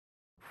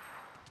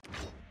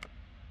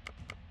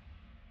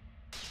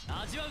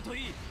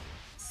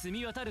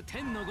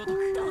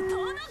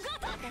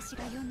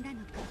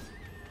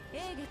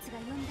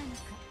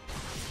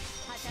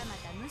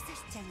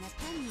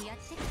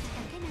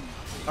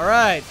 All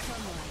right.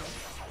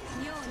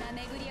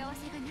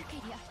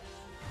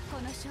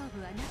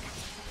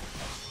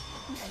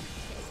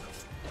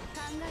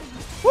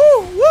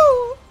 Woo,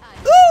 woo,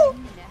 woo.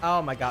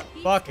 Oh my god.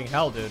 Fucking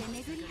hell, dude.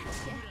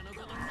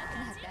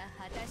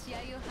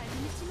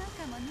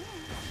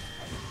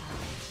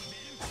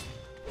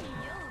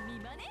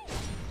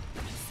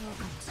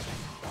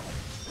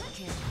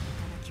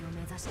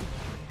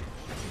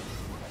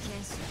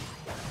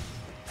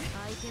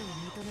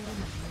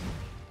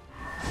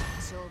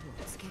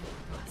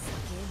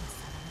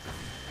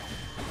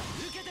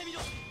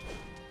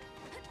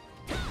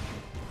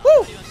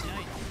 Woo.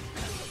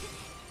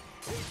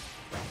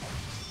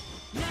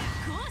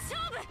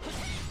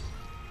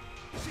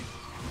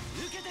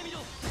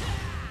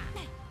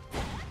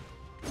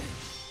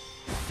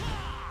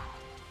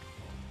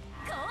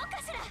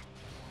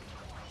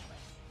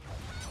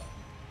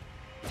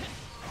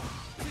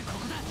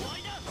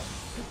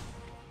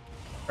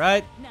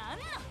 Right?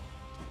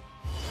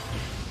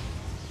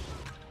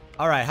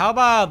 Alright, how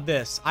about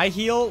this? I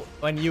heal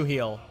when you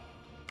heal.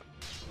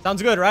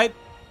 Sounds good, right?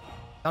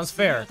 Sounds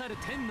fair.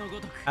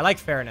 I like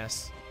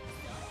fairness.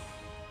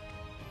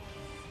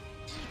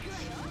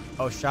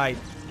 Oh, shite.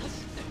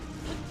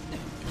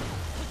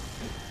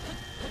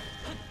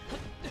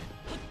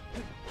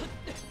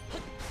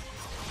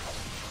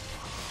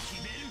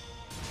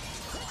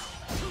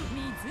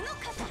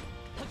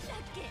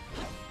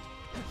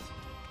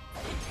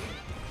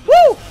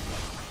 Woo!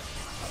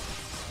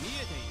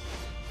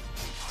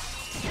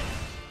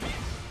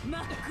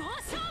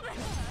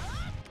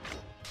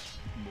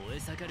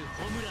 かる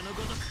ホムラの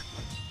ごとく。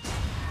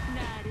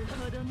なる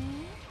ほどね。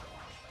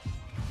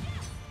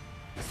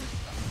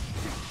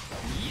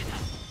見えた。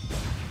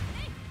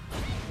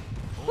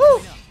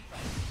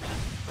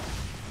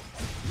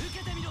受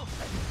けてみろ。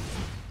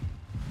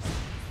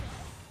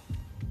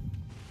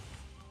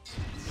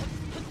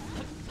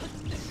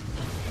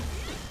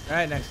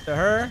Alright, next to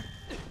her.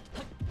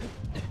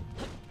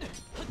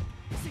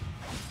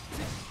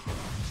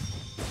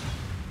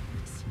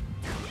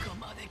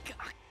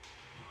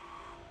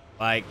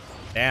 Like,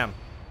 damn.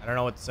 I don't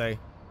know what to say.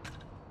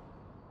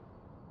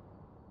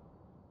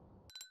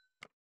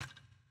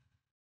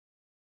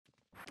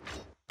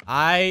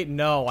 I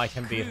know I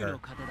can beat her.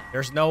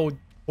 There's no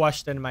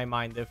question in my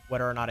mind if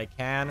whether or not I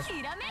can.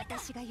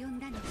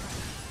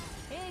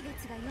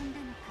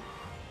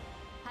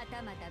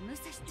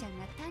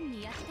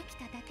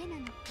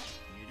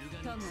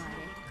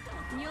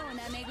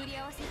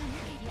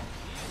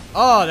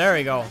 Oh, there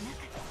we go.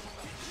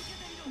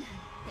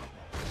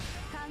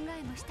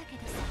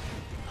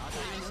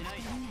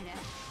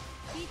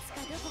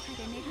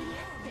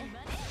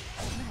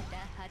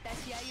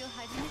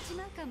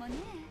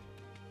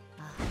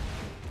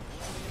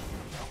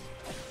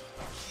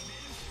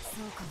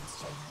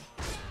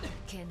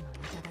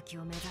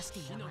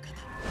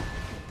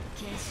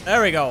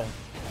 There we go.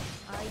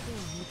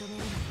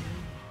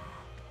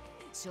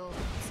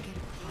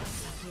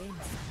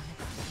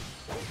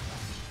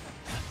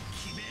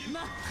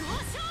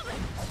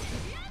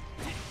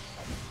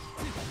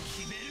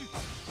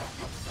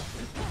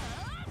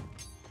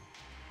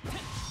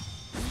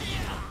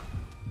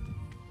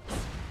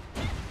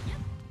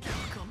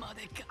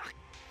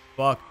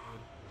 Fuck,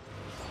 dude.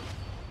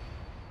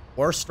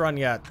 Worst run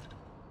yet.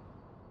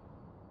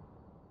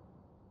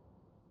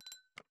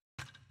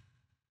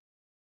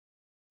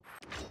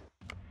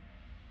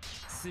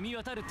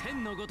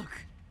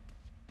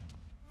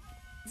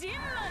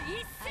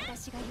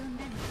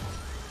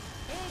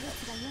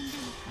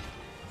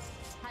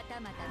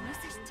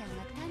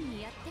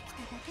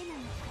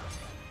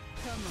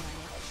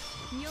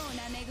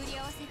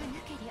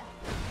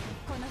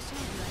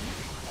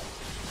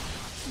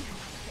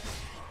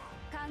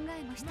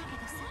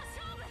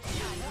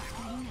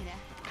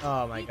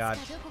 Oh my god.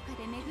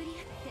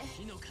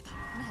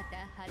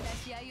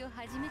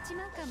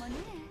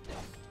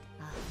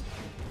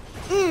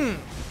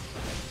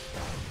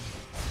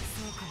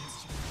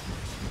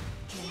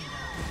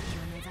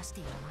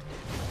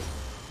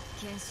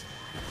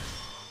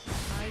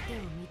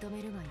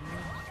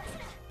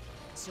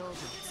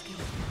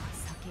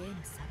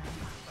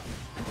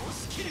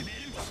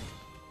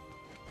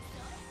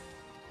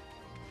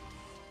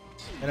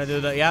 Gonna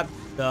do the, yep,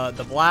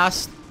 the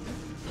blast.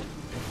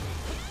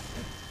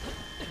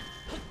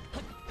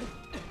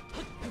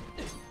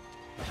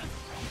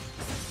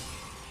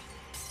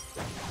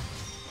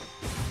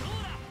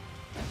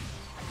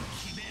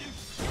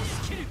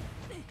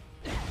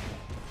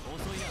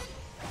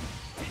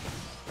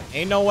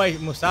 Ain't no way,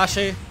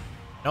 Musashi.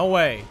 No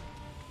way.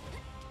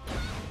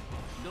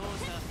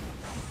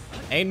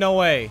 Ain't no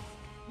way.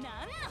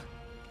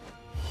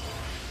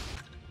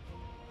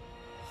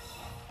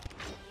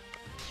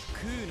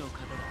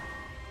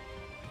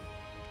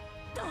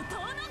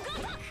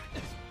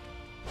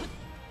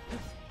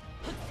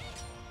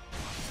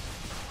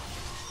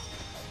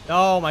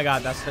 Oh my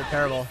god, that's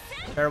terrible.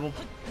 Terrible.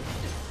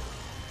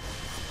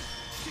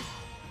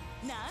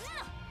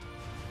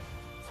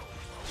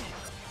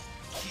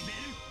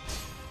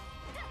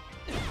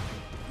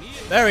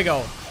 There we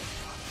go.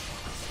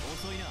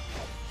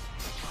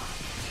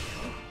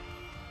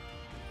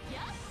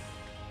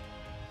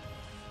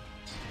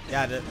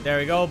 Yeah, there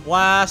we go.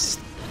 Blast.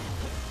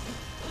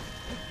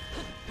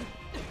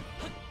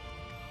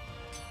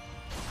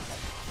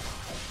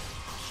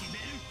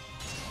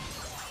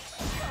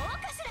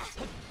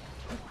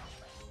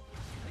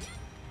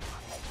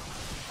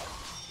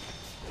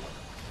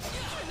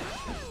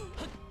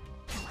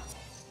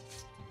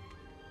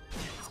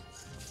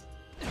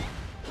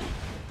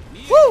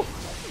 Woo!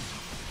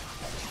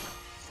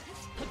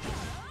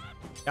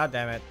 God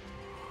damn it.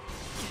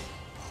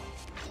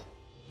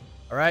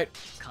 All right.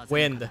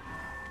 Wind.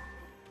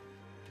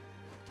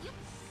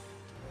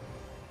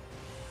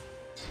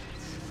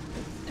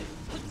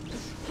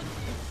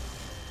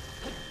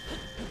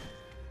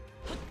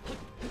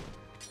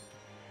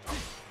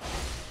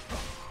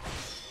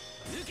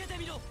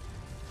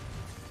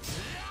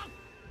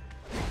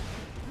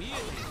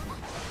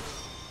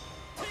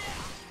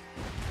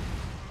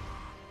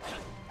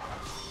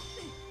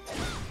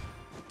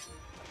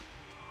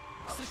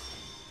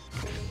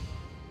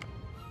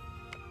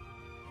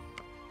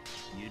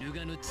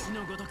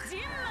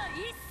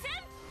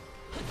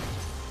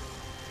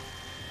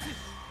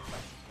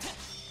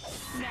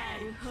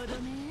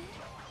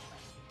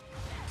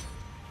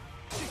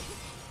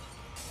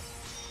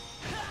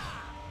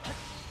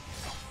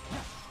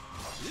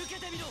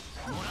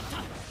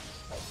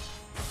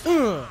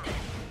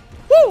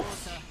 Woo!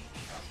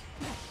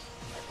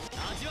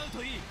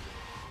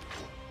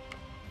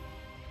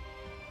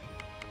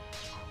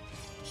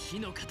 火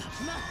の型真っ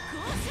向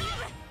勝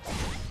負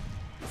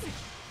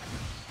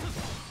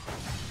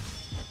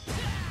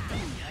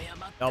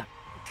Nope.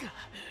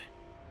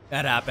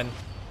 That happened.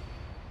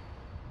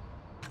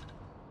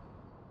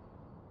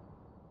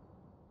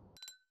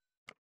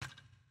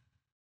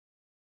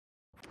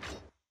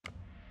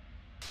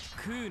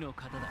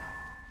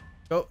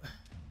 Go.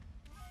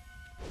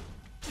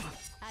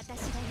 私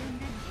が呼ん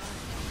だのか、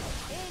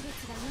英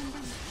月が呼んだ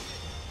のか、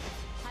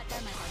はた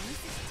またム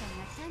スシちゃん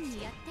が単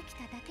にやってき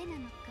ただけな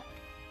のか。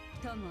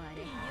ともあ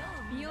れ、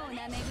妙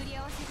な巡り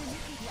合わせがな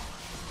けりゃ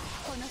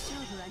この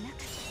勝負はなかっ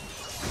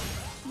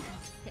たな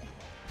んて考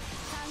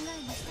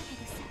えましたけ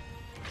どさ。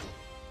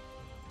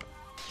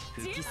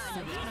いつか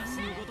どこか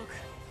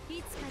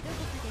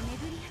で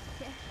巡り合っ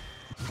て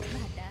ま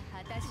た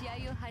果たし合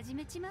いを始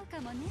めちまうか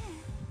もね。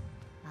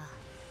ああ、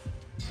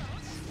そ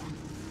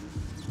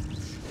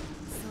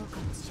うか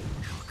もしれない。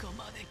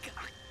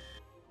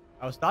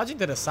 I was dodging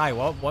to the side.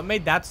 What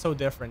made that so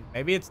different?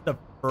 Maybe it's the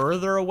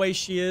further away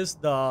she is,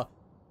 the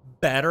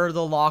better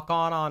the lock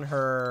on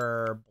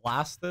her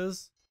blast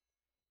is.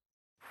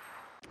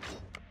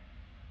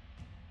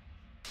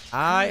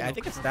 I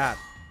think it's that.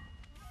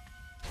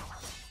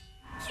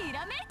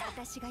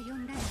 私が呼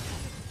んだのか、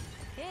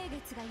英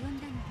月が呼ん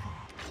だのか、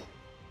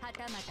は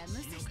たまたム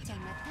サシちゃ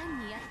んが単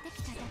にやって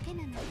きただけ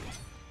なのか。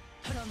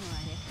ともあ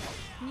れ、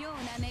妙な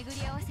巡り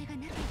合わせがな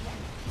ければ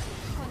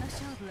この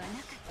勝負はな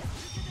かった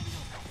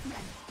なん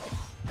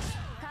て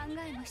考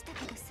えもした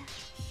けどさ。あ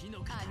の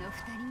二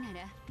人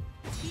ならい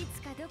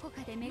つかどこ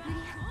かで巡り合っ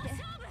て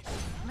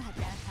また果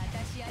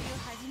たし合いを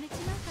始めち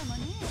まうかも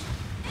ね。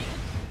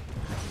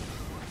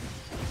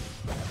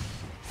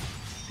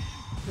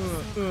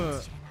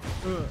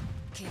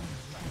剣の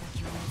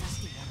頂を目指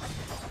している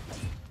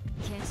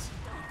剣士、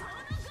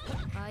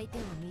相手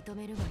を認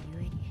めるがゆ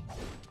えに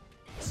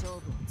勝負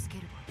をつけ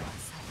ることは避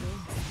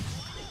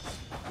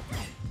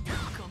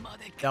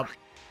けん。 Yep.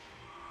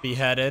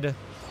 Beheaded.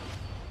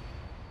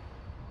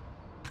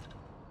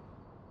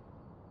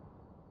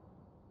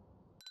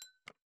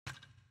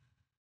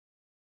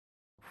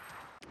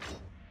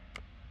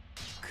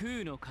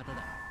 Kuの方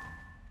だ。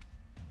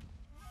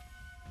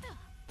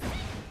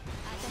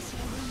私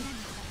が呼んだ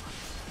のか、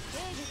英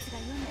月が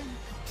呼んだの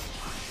か、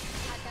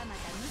はたま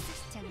たムサ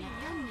シちゃんが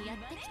単にやっ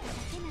てきただ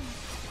けなのか。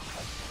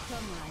と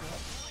もあれ、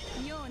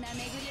妙な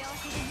巡り合わ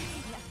せがなけ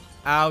りゃ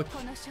Ouch. こ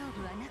の勝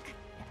負はなかっ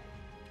た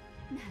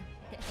なん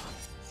て考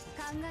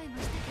えも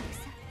したけど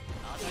さ。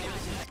あの二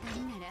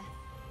人ならい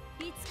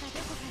つか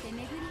どこかで巡り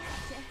合っ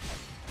て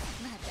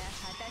また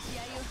果たし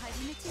合いを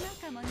始めちまう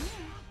かもね。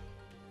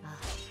ああ、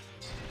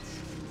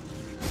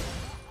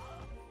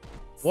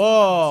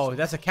 Whoa,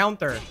 that's a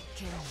counter.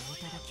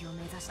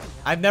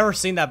 I've never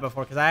seen that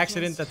before because I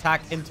actually didn't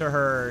attack into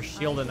her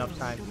shield enough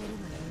time.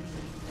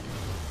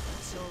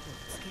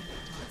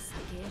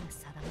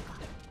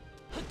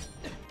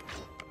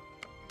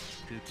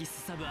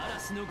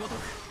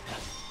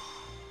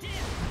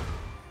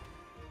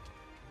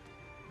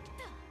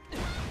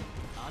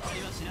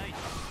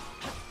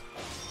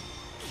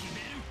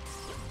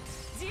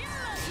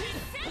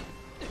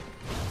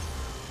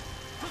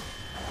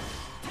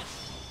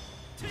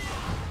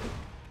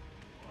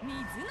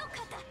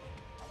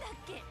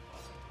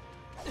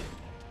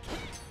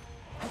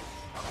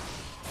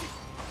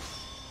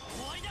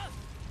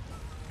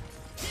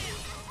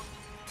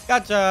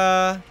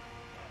 Gotcha.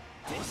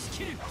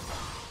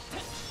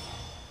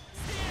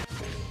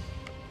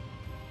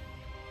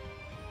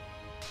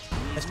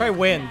 Let's try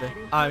wind.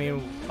 I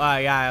mean,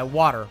 yeah,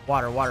 water.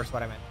 Water's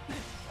what I meant.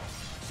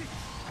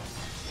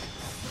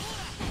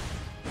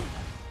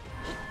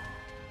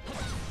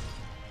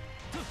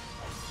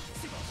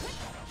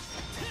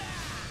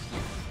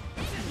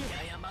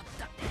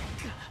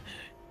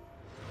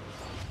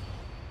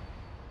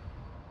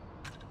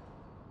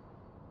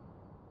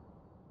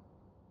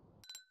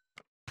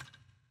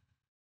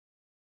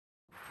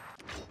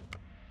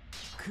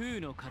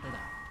 Kuの方だ。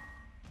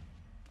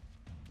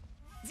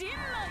私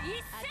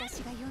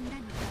が呼んだ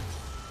のか、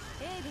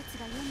英月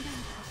が呼んだの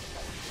か、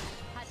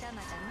はた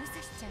またムサ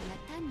シちゃんが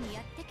単にや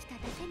ってきた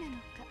だけなの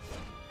か。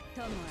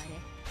ともあれ、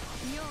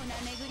妙な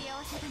巡り合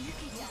わせがな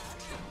けりゃ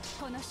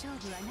この勝負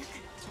はなか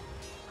った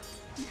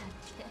なん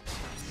て考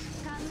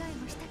え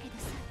もしたけど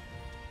さ。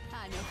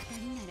あの二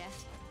人ならい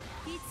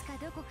つか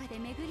どこかで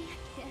巡り合っ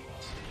て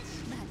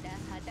また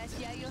果た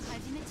し合いを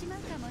始めちまう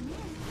かもね。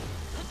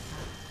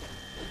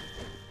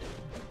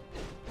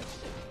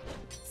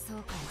そ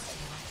うかもし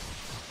れない。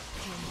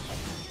剣の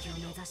頂を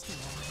目指しても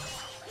ら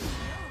う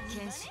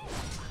剣士、相手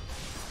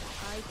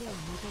を認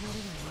めるが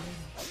ゆえ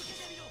に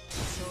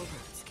勝負を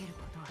つける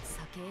ことは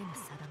避けえぬ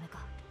定めか。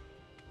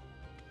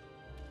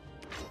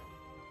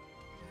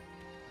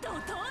怒涛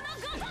の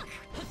ごとく。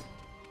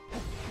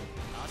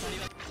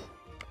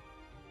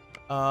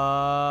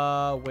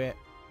Wait.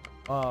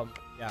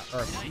 Yeah,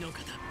 Earth.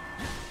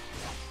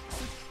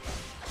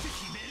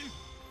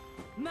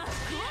 真っ向勝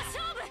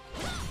負。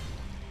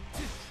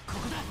ここ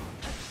だ。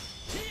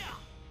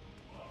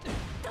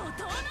怒涛の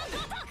ごと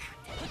く。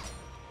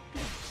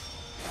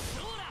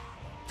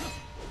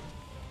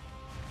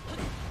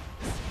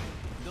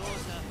どうし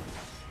た。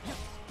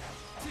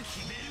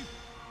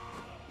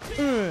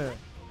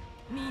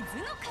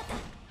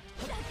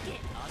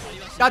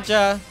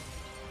Gotcha.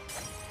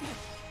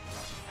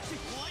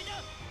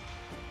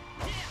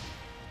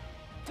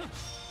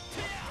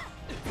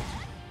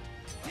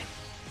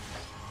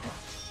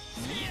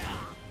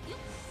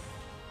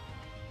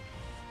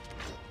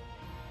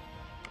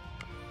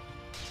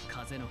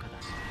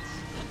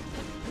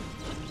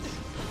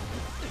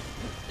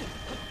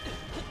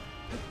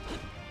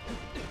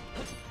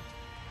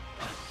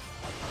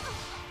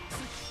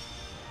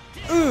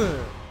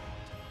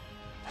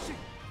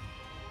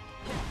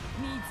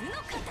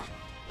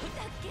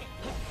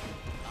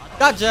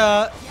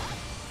 Gotcha.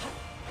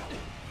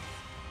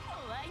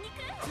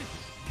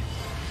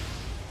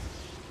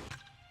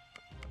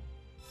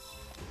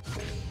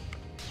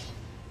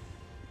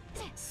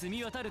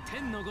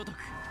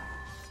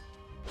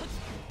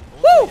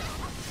 Woo!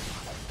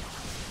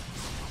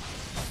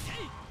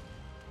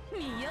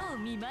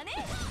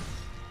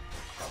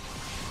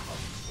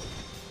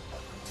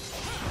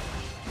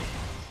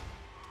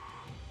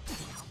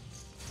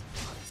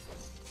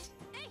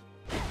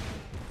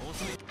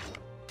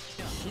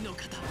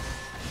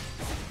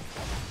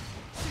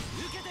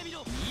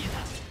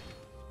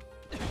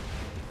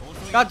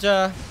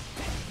 Gotcha.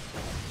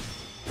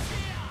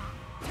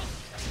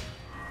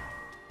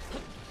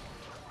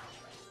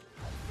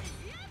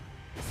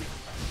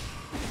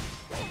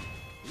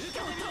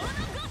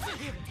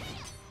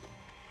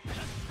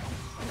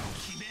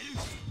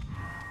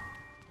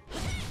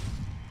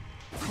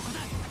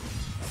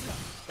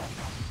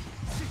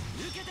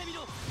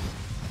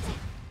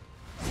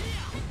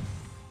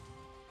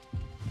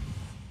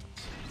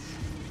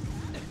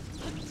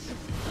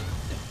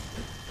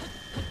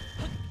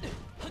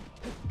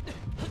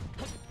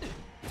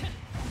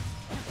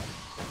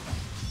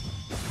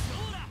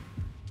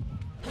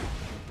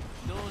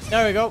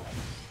 There we go.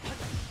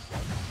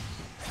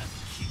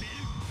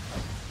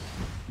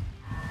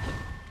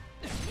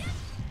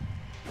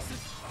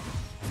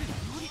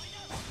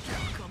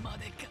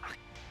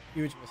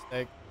 Huge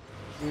mistake.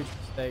 Huge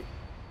mistake.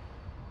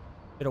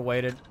 Should have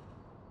waited.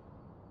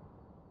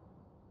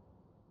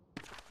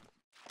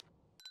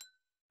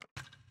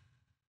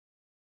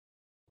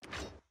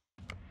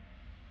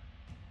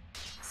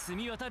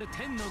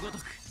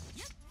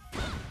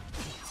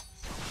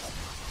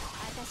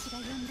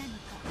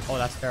 Oh,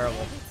 that's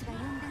terrible.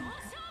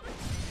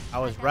 I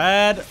was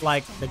red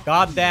like the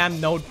goddamn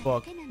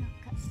notebook.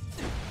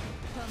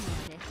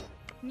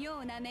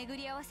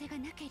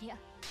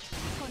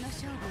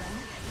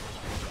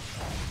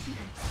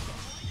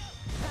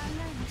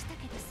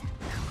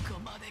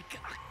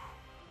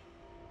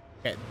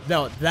 Okay,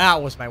 no,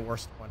 that was my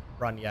worst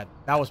run yet.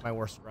 That was my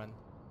worst run.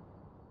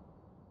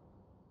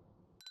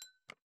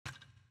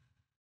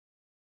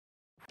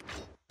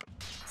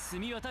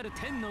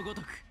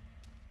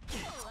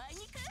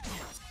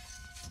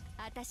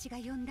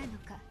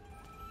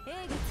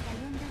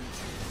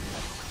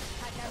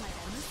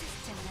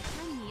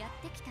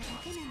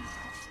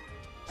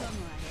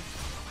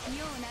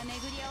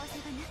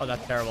 Oh,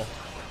 that's terrible.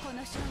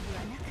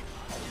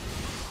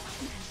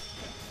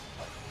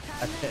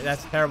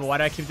 That's terrible. Why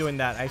do I keep doing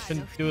that? I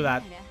shouldn't do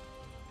that.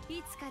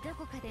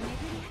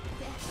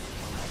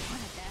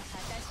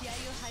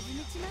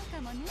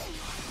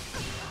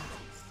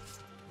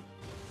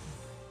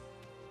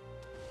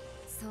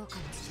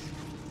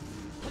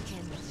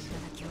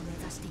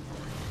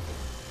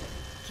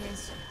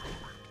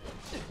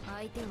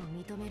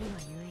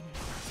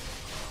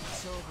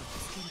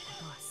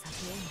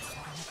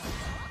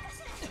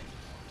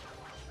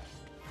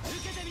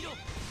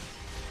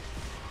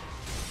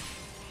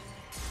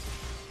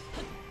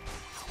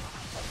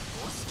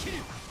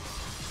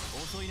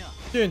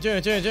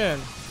 Jun.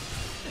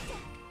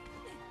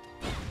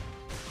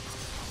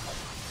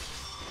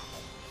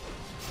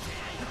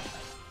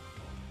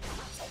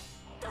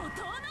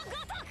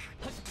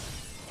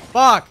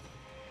 Fuck.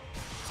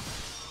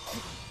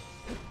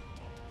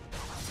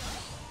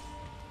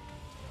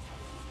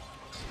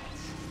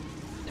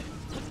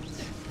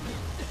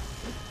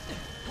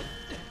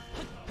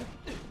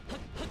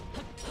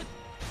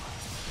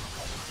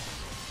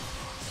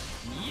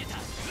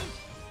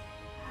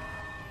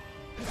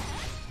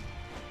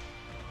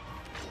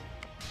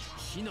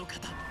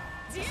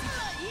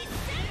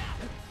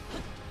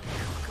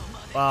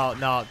 Wow,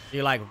 no,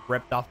 she like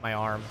ripped off my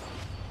arm.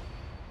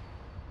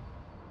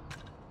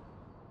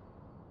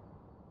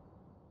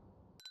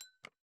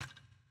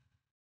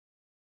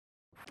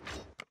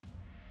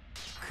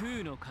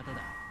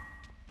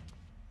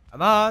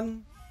 Come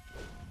on.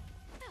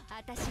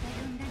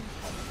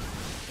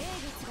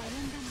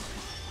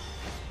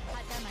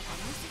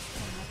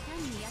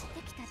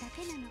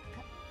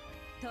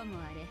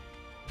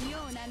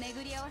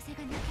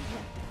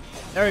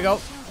 There we go.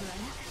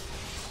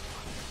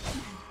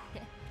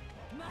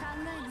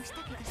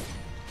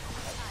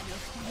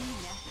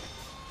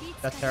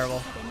 That's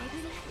terrible.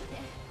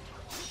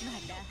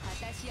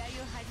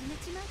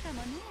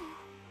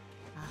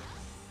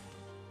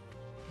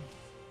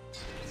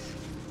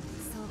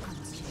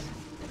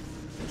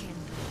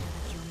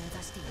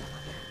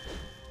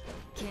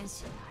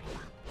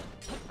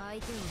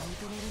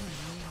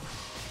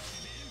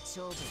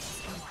 勝負を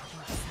つけること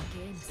は避け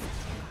えぬさ。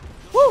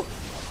Woo!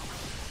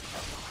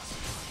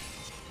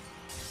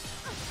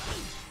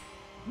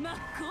 真っ向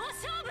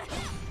勝負。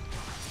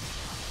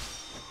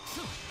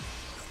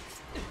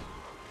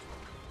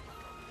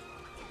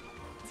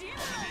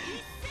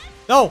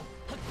 No!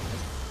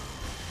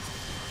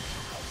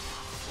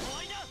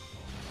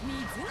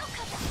 水の型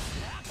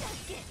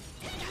助けど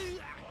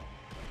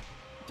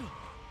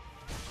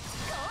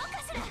う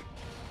かしら。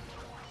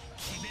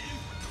決める。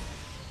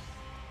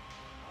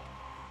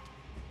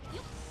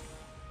よっ。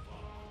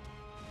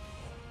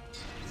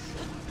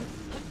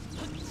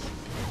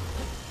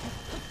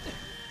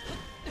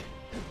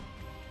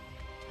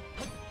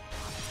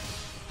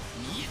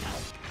見えた。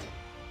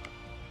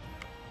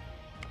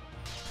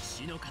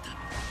血の型決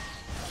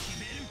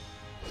める。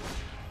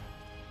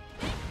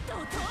怒涛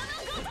のご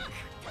とく。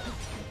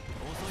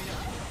遅いな。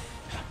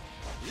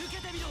受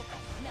けてみろ。なん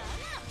だ。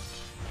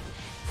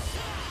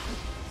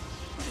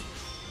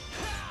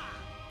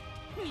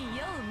見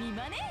よう見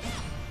まね。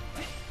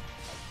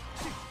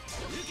受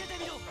けて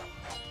みろ。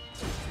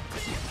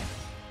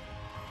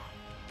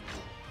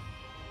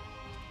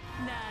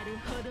なる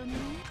ほどね。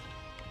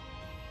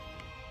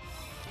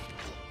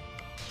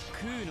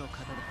空の型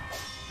だ。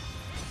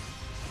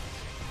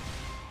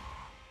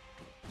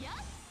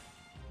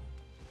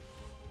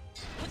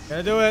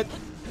Gonna do it.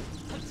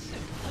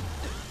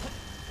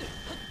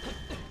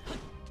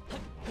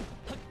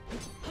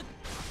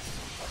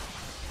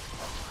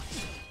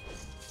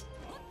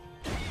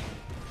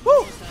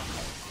 Woo!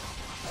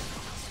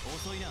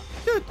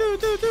 Do.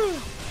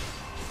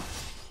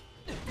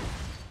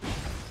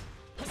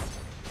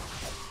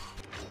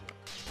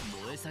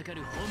 燃え盛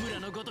る炎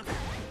のごとく当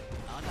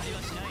たり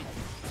はしない。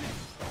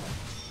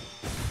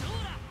そう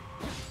だ。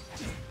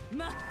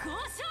真っ向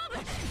勝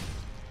負。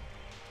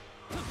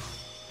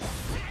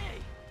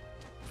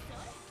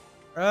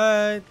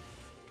 Right.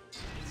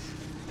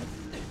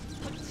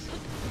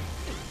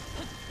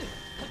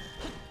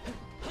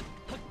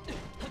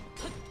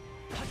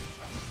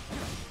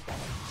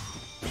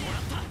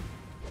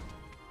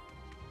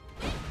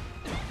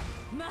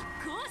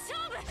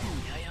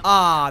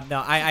 Ah,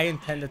 no, I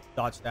intended to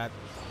dodge that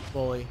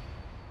fully.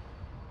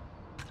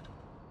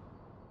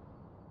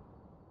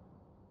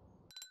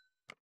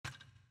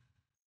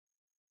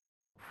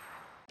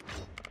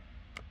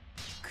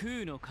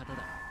 Kuの型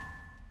だ。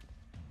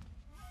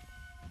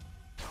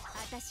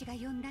私が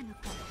呼んだのか、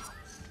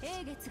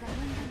英月が呼ん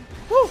だの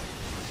か、は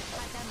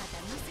たま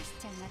た武蔵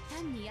ちゃんが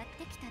単にやっ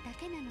てきただ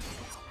けなのか。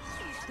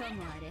と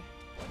もあれ、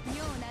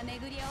妙な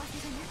巡り合わせ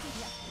がなけ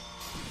りゃ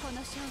この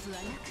勝負は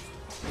なかった。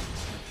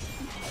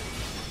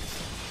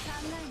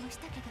考えもし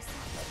たけどさ、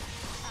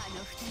あの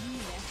二人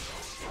は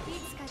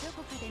いつかど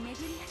こかで巡り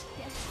合っ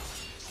て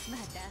ま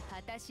た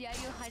果たし合い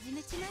を始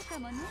めちまうか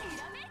もね。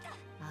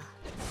ああ、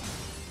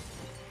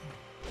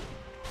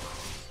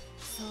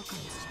そうか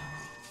もしれない。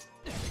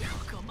こ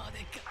こまで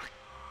か。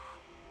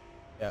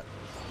Yeah.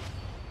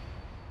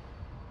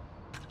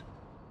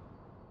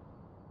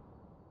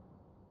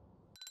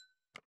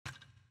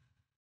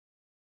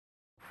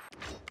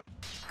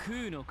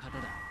 Kuの型だ。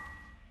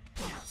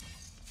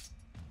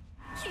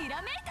ひ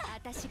らめいた。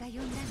私が呼ん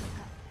だの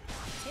か、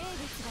英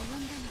月が呼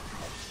んだのか、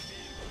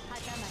は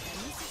たまた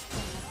武蔵ちゃん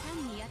が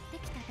単にやって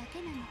きただけ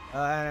なの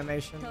か。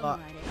 Animation ともあ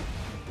れ、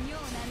妙な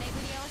巡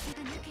り合わせ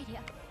がなけりゃ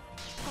こ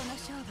の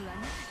勝負は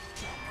なかっ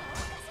た。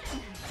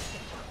なんて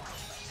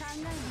考え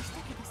もし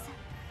たけどさ、あ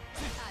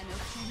の二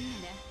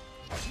人ならい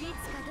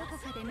つかどこ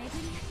かで巡り合っ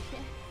て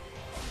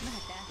ま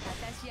た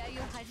果たし合い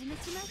を始め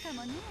ちまうか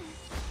もね。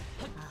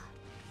ああ、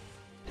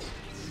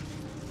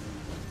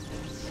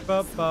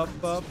Ba ba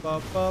ba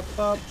ba ba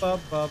ba ba ba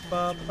ba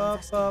ba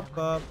ba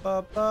ba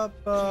ba ba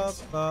ba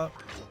ba.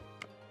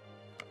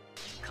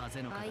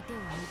 風の相手を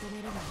認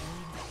めるがよい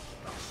んだ。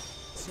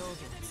勝負を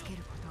つけ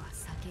ることは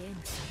避けえぬ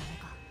定め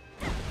か。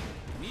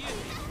見えてい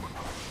る。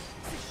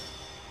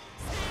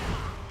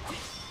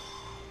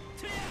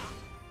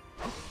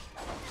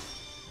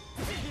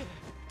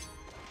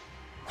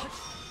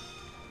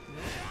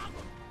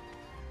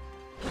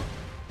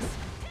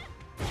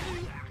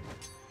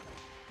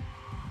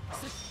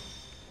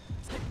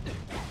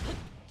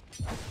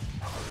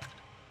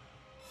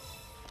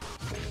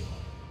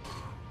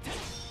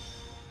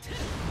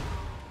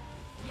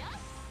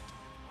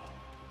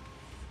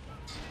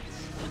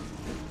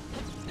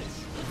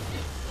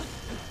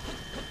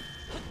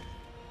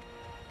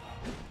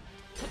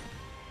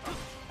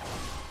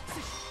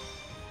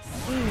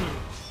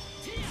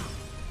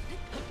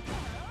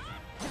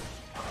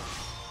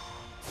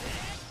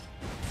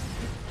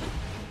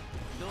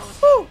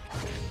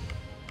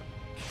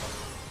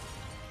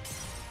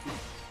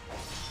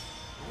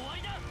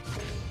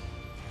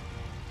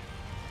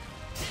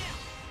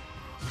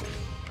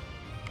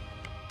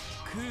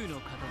Kuの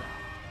型だ。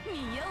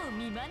見よう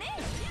見まね。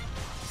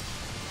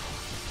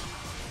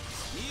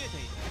見えて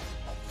いる。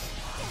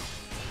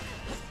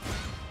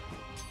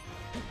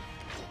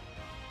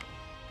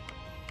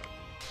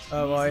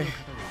Oh boy. こ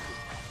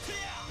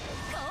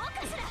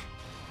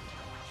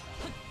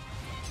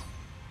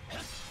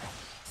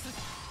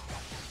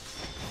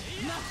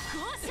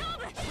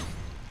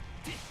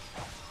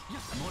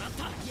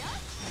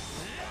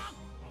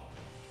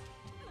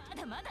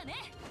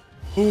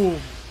Boom.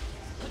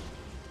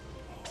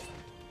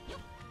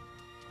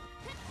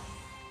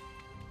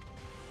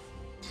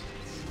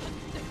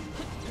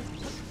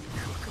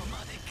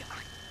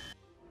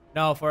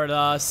 No, for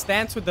the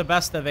stance with the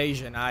best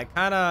evasion,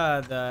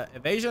 the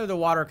evasion of the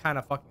water kind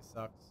of fucking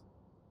sucks.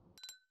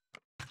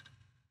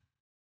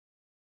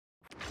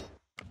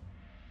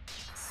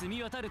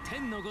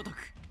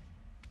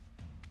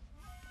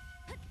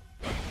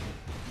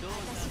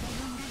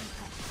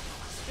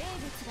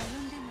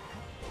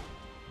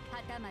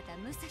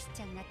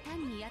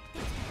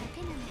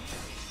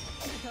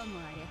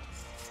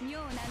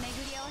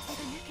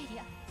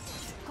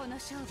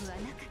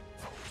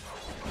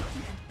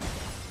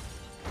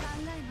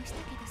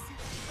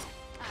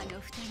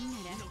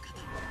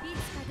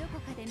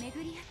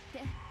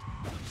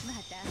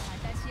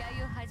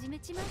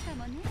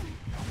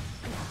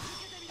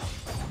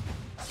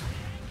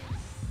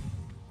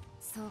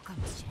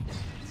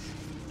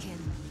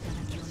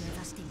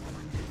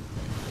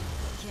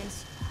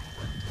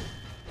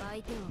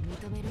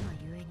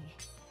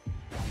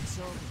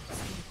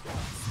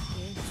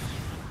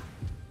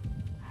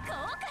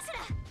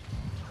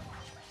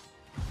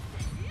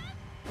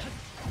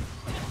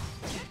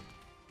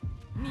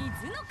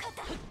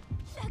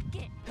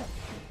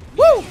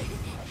 Woo!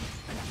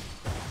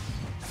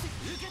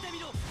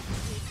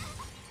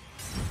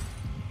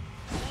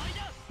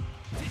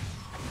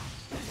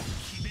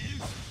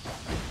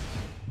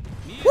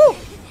 Woo!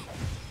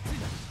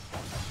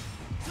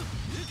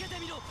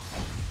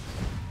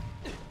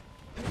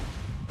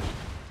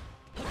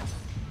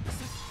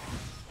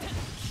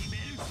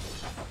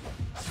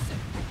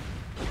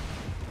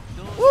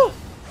 Woo!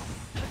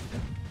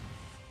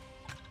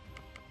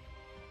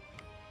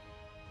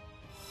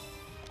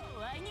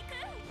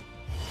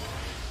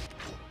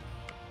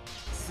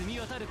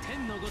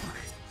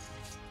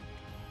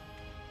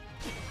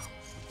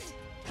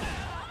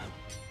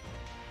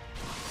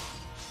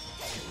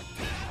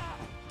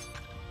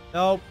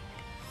 Nope.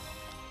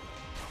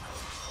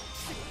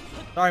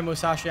 Sorry,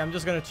 Musashi. I'm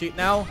just gonna cheat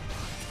now.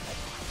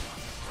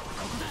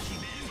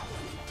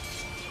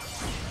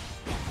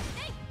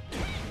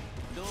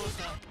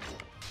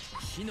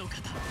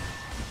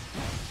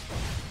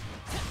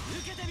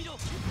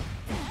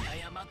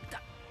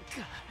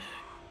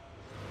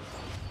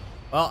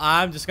 Well,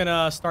 I'm just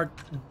gonna start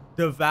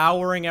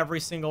devouring every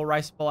single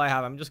rice ball I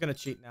have. I'm just gonna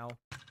cheat now.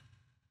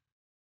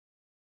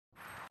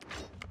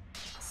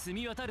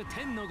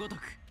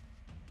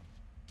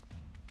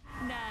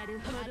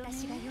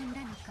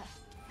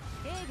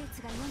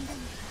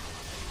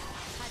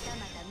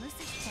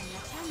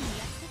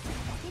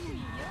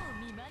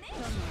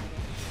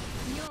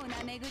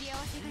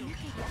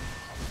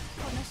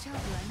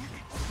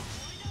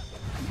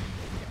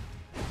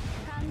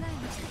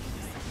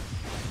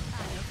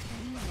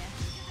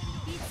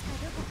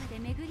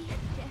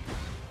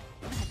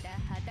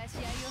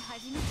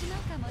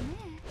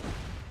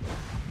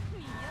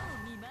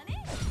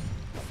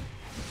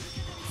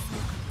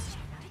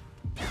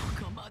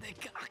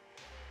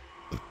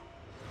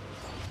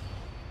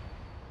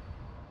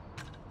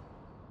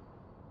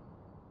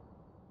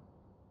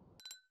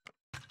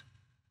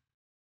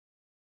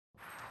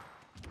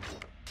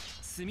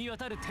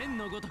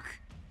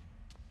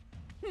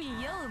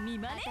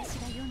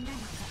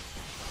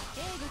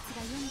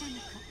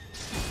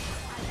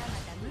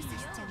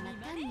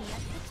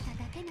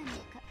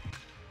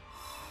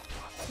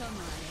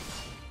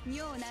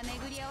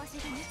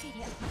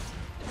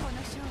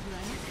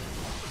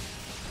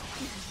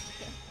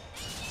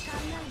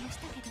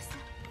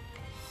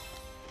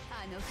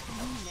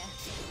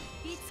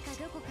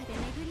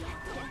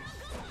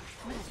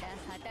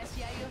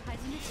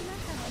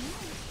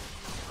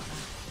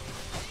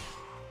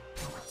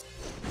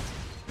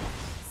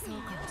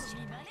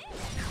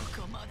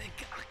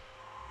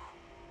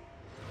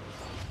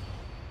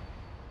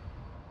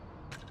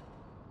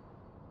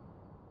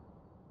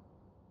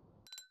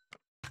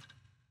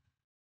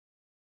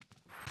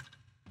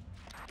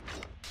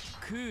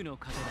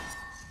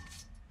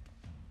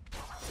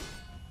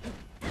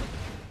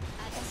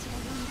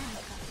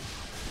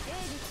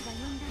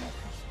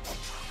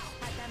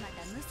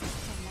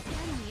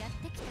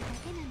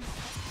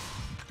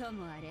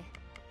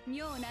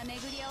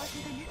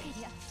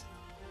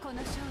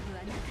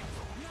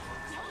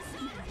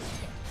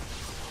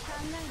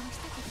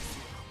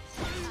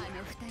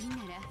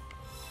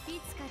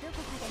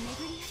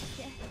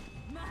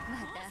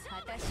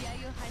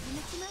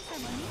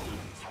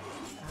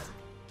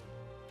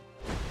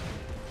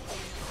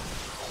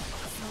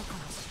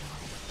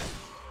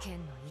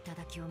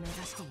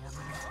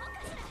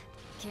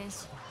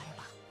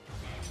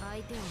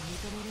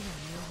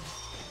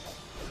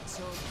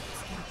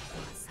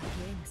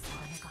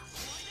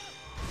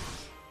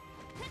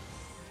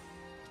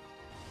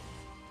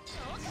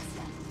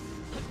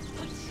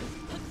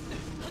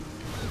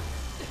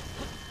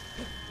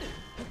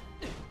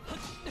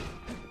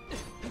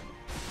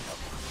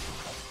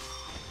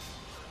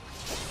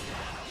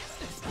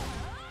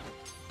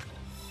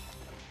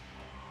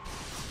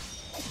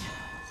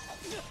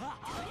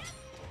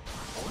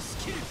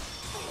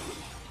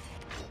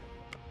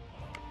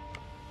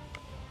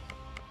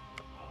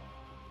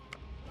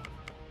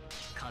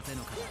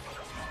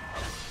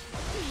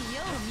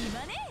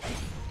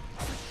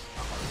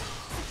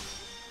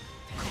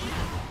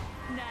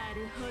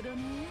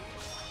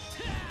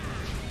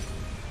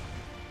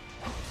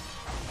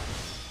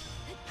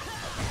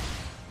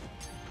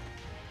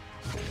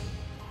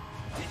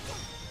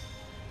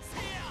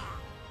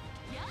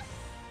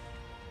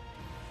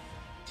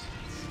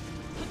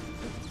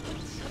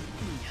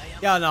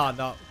 Yeah,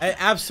 no. It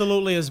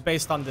absolutely is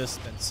based on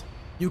distance.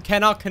 You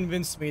cannot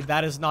convince me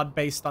that is not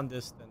based on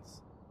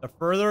distance. The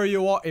further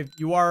you are, if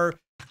you are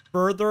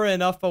further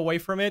enough away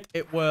from it,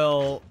 it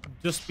will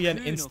just be an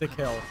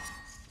insta-kill.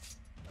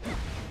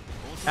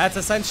 That's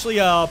essentially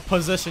a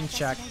position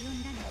check.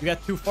 You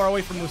get too far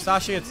away from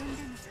Musashi,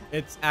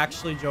 it's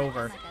actually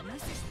Jover.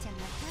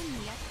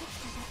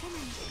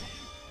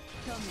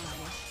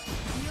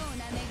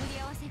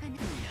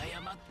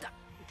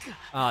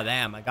 Oh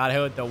damn, I got hit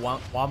with the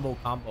wombo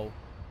combo.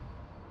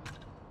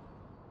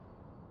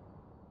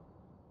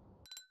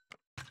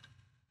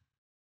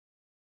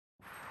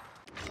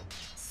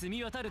 澄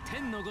み渡る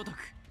天のごとく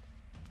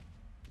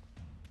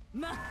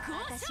真っ向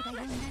勝負。私が呼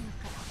んだの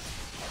か、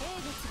英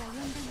月が呼ん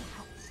だの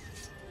か、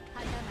は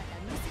たまた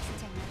ムスシ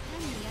ちゃんが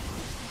単にやって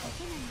きただ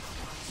けなの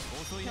か。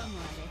遅いな。とも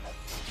あれ、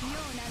妙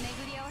な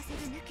巡り合わせ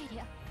がなけり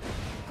ゃ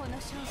この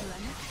勝負は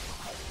なかっ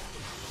た。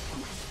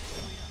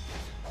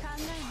考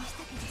えもし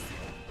たけどさ、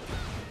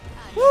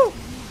あの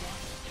国は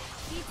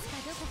いつか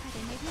どこか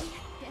で巡り合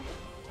って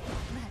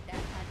また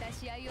果た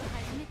し合いを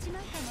始めち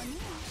まうかも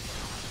ね。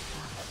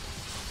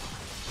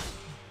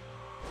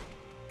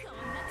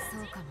そ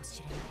うかもし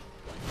れない。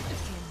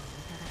剣の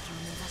頂を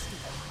目指して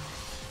いるのは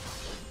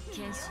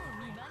剣士の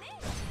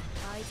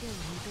相手を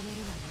認め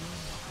るがね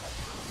え。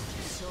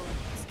勝負を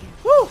つける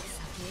酒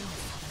への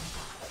定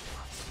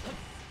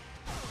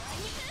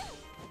めか。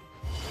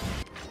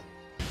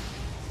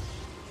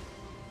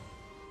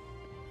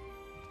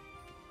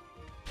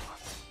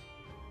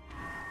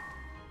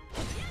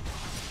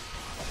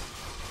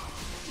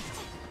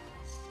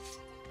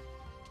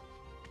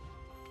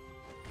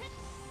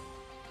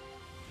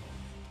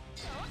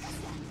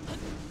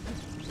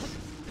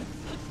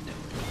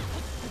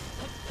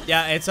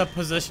Yeah, it's a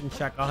position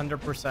check,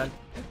 100%.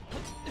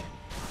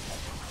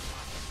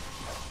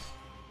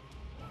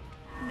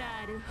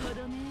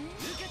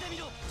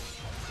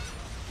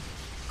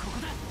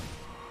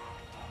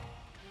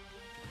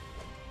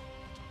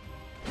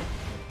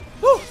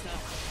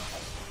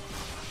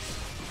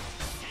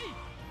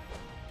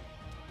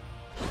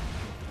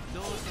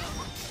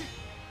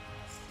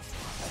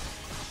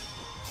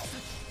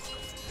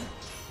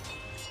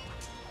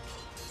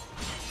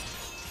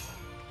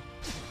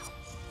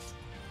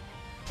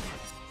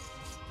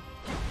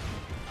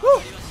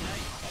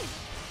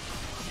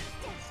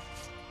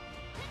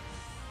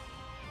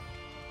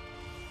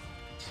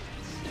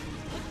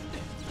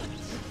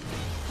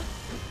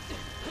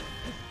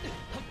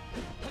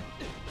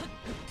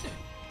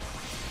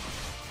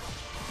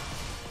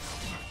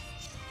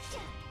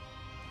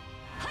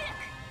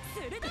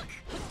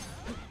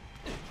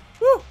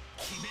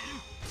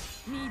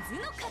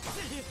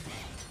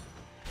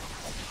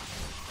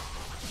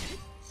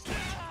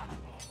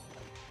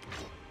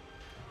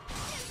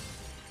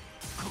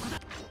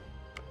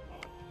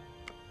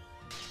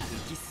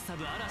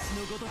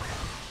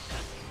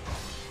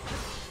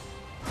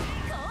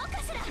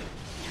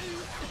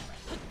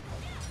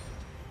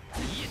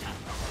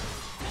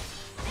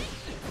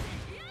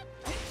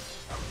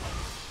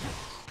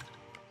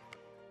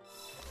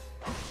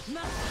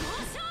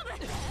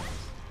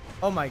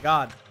 Oh my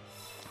god.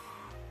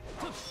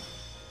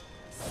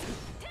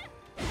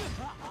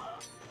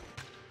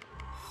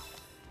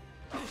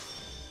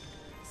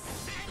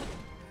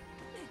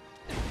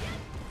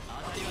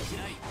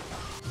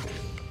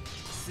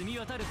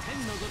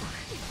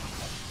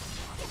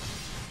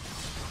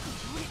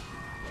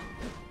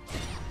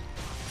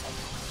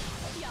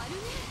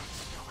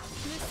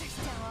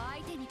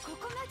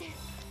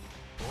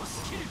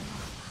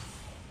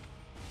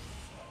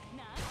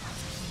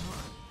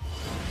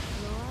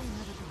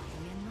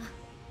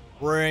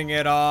 Bring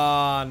it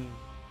on.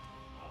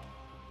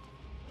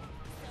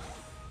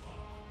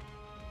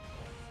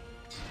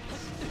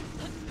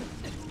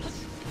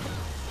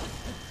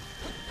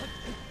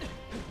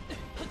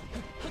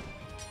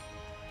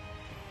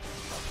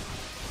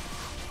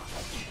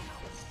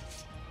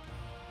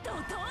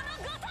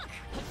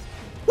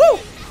 Woo!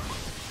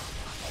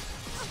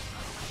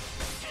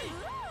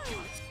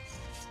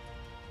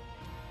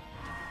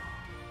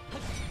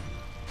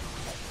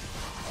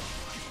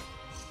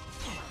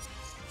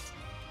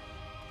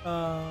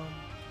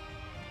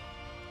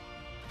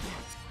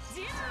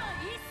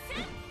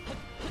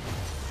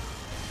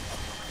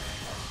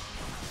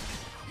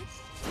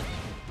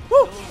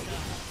 Woo!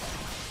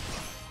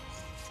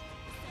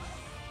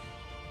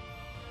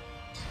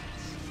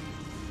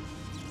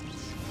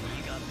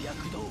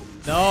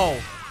 No.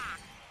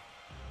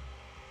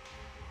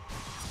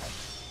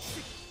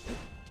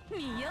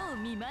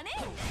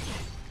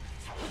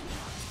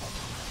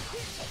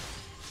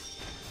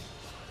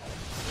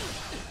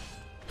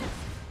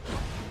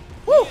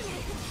 Woo!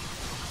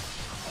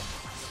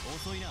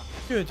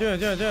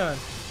 Dude.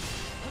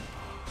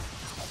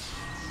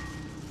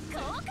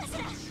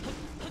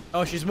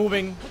 Oh, she's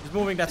moving. She's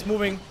moving. That's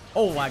moving.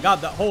 Oh my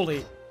god, that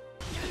holy.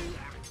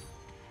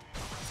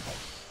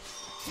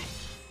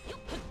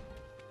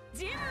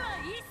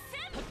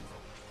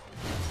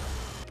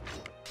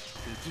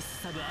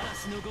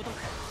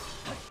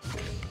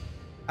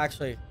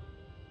 Actually,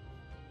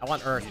 I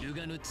want Earth.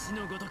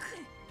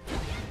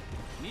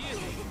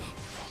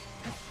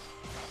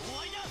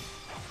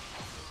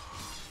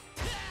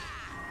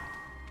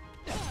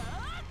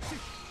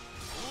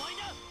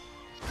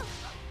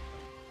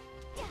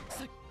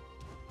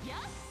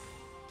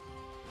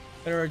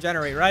 Gonna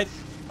regenerate, right?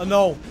 Oh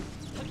no.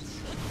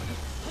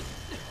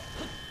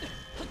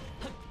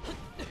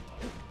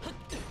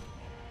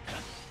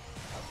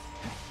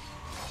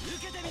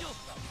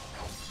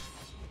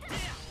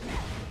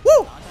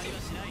 Woo!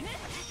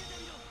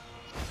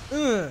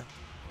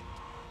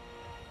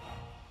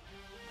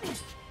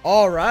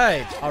 All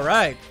right, all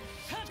right.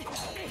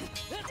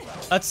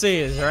 Let's see,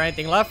 is there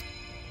anything left?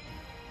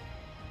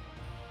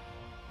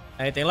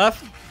 Anything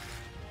left?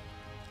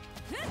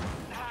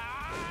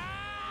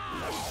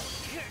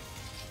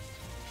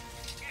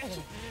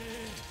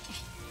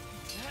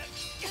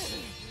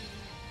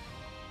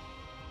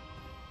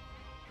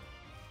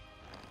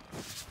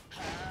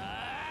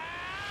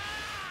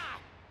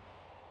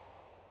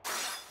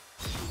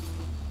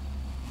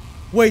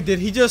 Wait, did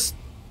he just...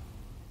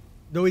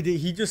 No, he did.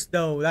 He just...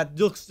 No, that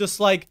looks just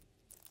like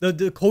the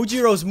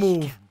Kojiro's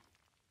move.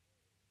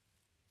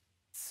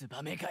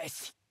 Holy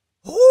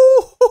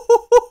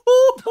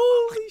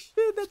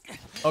shit.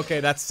 That's... Okay,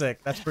 that's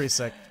sick. That's pretty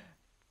sick.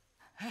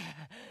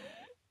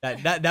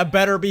 That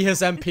better be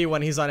his MP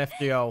when he's on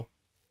FGO.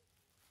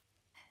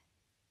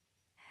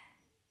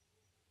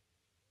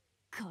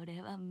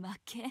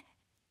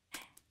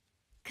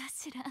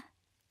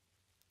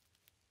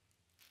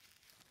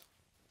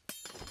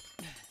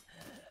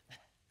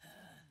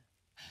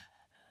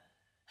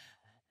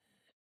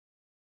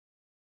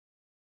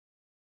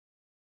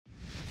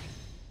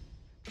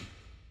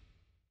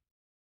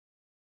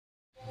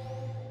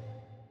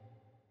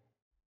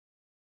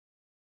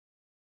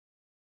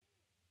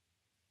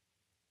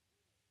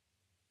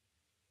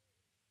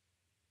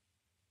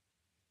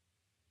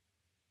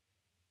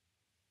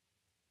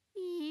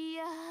い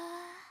やー、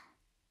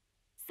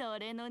そ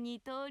れの二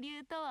刀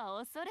流とは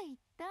恐れ入っ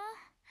た。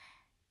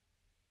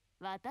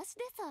私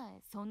でさ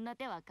えそんな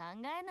手は考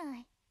えな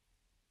い。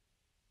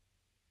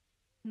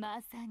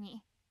まさ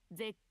に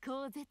絶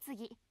好絶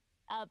技、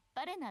あっ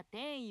ぱれな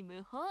天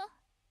衣無縫。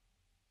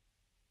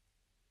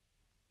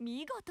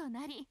見事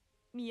なり、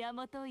宮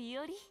本伊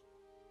織。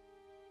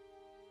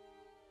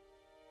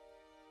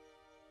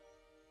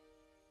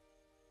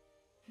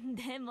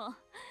でも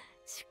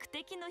宿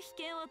敵の秘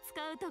剣を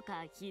使うと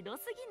かひど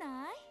すぎ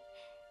ない？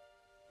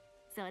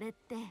それっ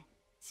て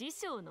師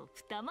匠の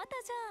二股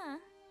じゃん。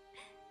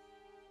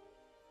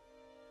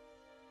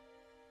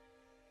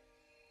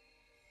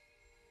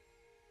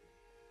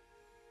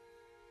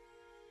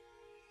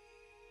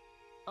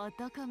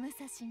男武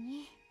蔵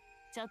に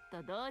ちょっ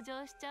と同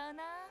情しちゃう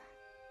な。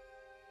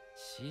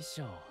師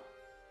匠。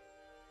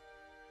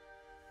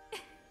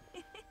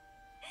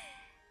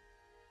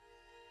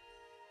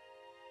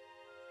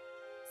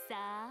さ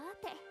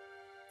ーて、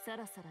そ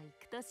ろそろ行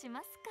くとしま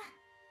すか。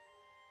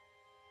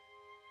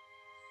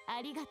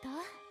ありがとう。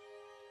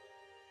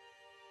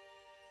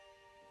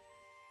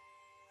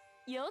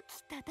良き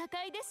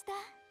戦いでした。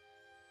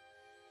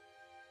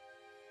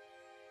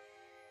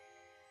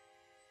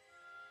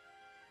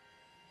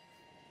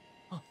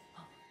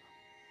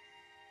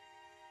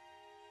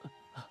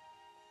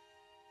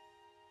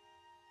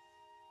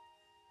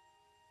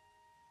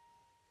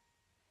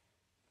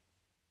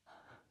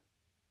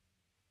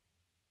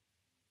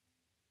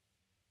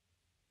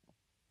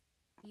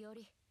よ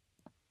り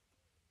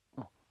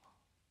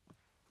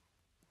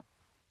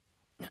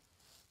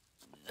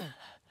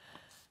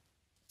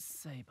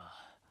セイバ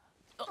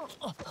ー。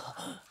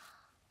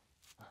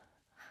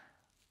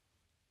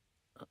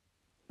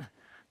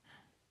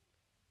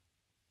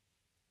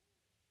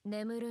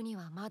眠るに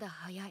はまだ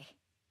早い。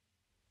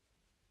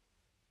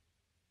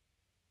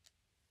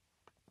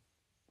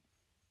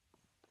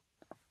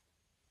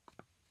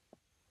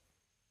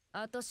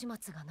後始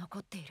末が残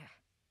っている。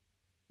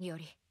よ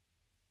り。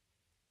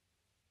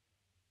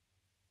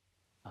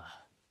あ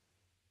あ。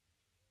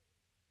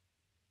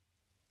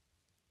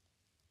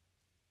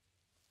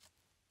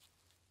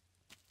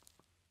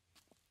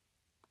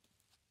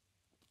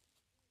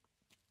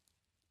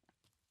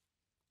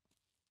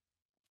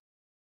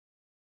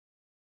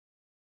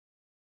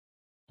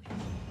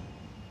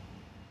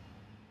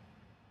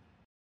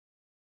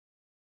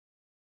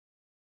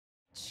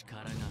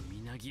力が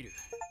みなぎる。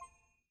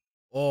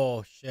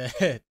Oh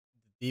shit.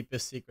 The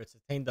deepest secrets.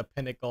 Attain the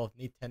pinnacle of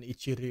Niten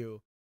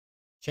Ichiryu.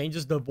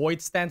 Changes the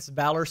Void Stance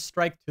Valor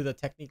Strike to the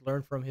technique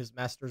learned from his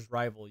master's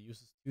rival.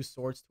 Uses 2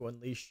 swords to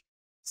unleash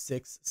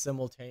 6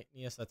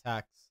 simultaneous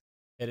attacks.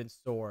 Hidden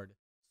Sword.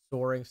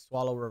 Soaring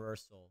Swallow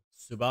Reversal.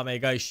 Tsubame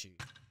Gaishi.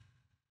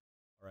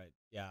 Alright,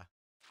 yeah.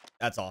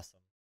 That's awesome.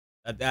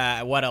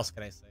 What else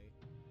can I say?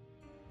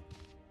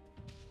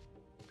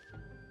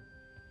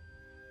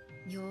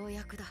 よう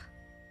やくだ。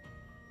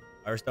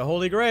There's the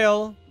Holy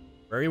Grail.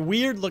 Very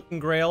weird looking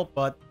grail,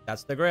 but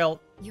that's the grail.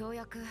 よう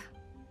やく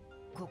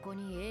ここ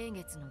に英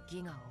月の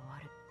儀が終わ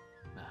る。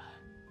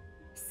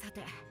さ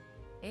て、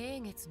英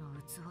月の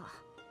器。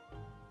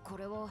こ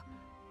れを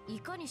い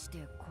かにし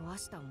て壊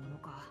したもの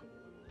か。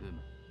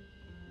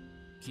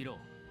切ろ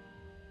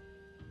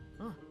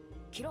う。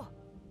切ろ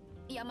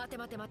う。いや、待て。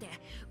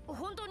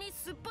本当に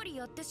すっぱり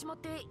やってしまっ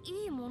て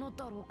いいもの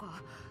だろう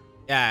か。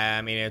Yeah,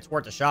 I mean, it's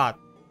worth a shot.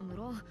 無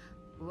論、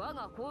我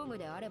が工具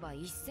であれば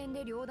一戦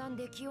で両断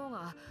できよう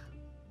が、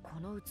こ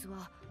の器、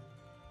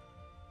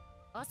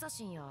アサ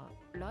シンや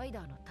ライ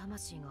ダーの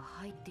魂が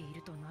入ってい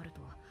るとなる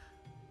と、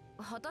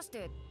果たし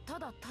てた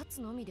だ立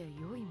つのみで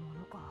良いも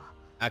のか。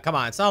Come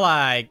on, it's not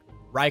like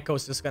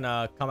Raiko's just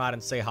gonna come out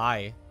and say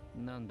hi.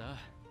 なんだ、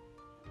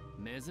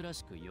珍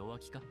しく弱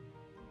気か。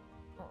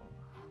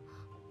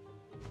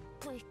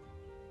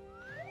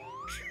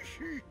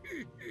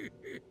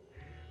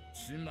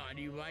つま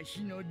りわ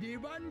しの出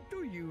番と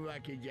いうわ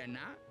けじゃ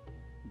な。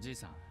じい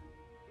さん、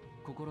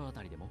心当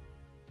たりでも？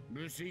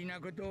無粋な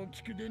ことを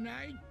聞くで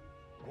ない。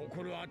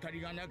心当た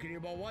りがなけれ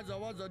ばわざ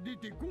わざ出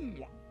てこん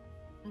わ。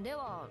で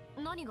は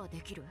何が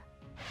できる？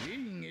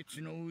霊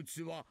月の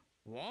器、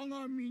我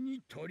が身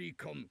に取り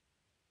込む。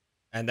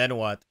And then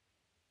what?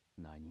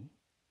 何？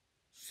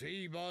セ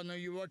イバーの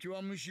弱気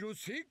はむしろ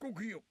正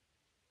国よ。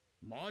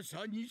ま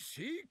さに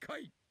正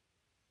解。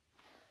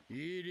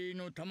英霊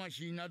の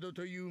魂など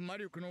という魔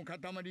力の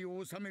塊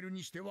を収める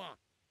にしては、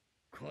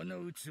こ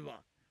の器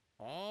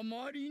あ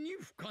まりに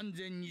不完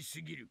全に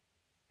すぎる。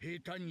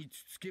下手に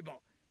つつけば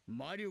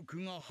魔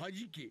力が弾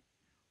け、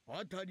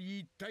辺り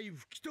一帯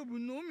吹き飛ぶ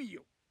のみ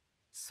よ。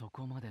そ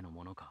こまでの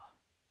ものか。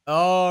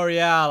Oh,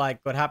 yeah, like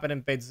what happened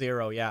in Fate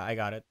Zero. Yeah, I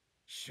got it.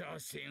 所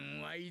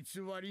詮は偽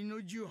り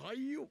の樹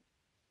杯よ。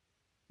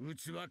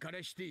器か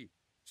らして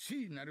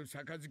聖なる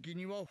杯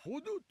には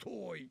ほど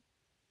遠い。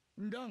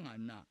だが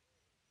な、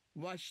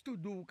わしと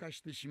同化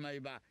してしまえ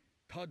ば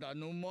ただ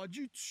の魔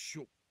術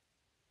書。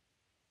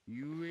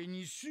ゆえ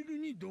にすぐ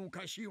に同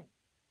化しよう。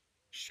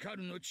しか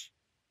るのち、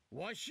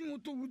わしご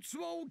と器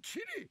を切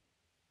れ。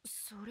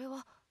それ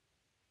は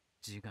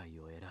自害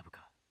を選ぶ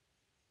か、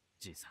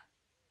じいさん。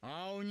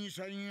青に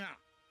さんが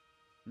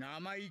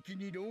生意気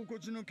に老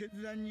骨の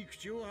決断に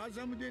口を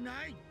挟むで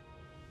ない。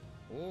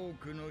多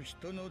くの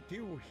人の手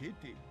を経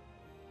て、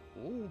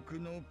多く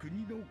の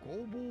国の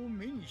攻防を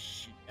目に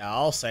し。Yeah,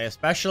 I'll say,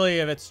 especially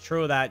if it's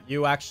true that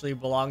you actually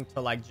belong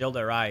to like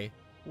Gilderai.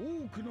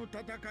 多くの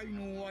戦い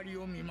の終わり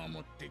を見守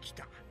ってき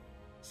た。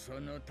そ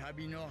の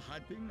旅の果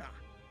てが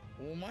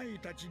お前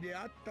たちで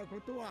あったこ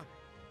とは、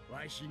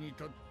わしに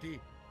とって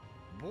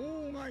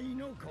妨害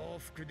の幸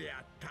福で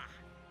あった。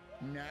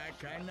な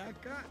かな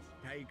か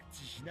退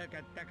屈しなか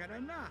ったから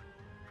な。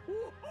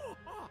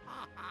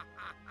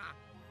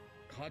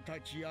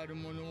形ある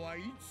ものは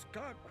いつ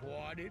か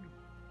壊れる。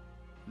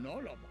な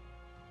らば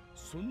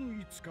その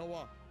いつか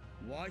は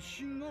わ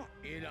しが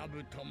選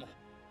ぶとも。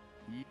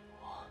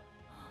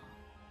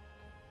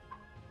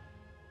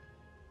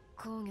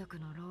紅玉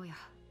の牢屋、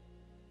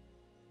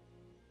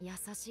優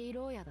しい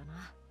牢屋だ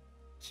な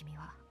君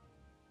は。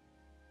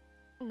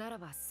なら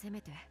ばせ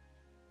めて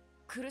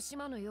苦し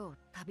まぬよう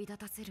旅立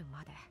たせる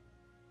まで。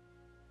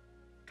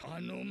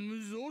頼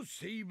むぞ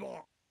セイバ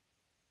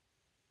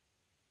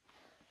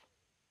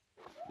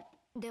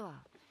ー。で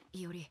は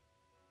イオリ、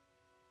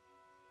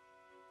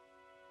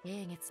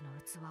霊月の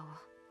器を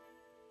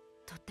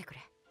取ってくれ。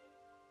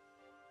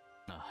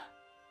ああ。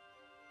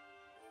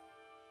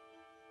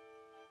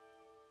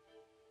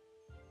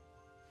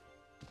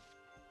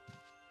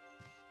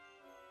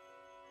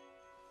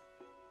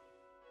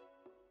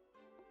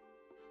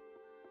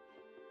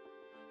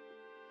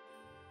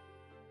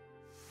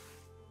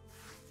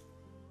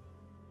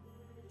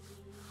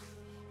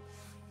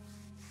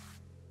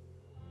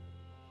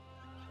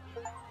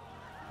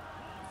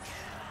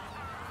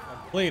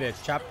Completed.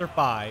 Chapter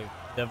 5.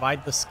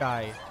 Divide the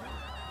Sky.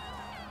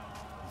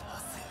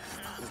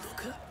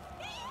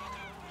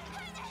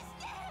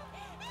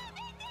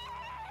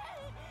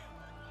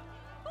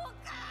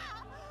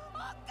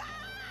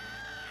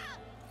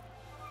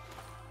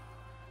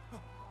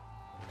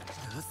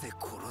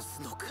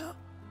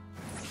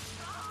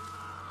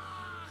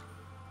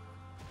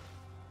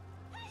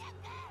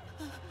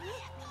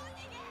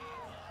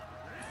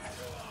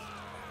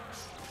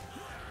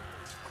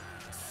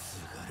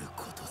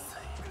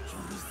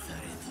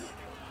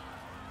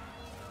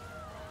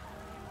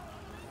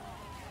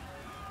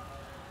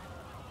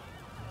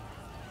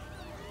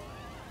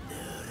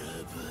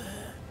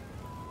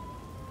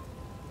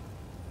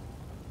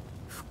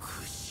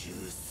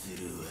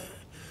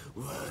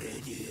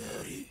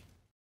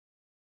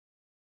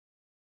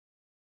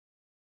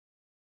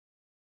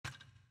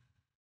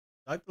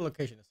 I like the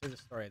location. It's the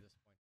story at this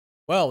point.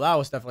 Well, that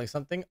was definitely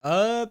something.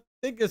 I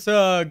think it's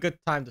a good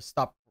time to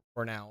stop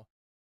for now.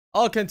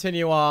 I'll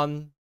continue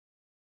on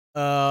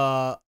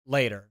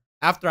later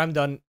after I'm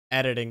done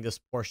editing this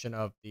portion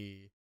of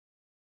the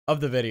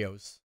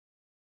videos.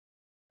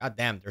 God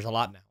damn, there's a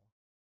lot now.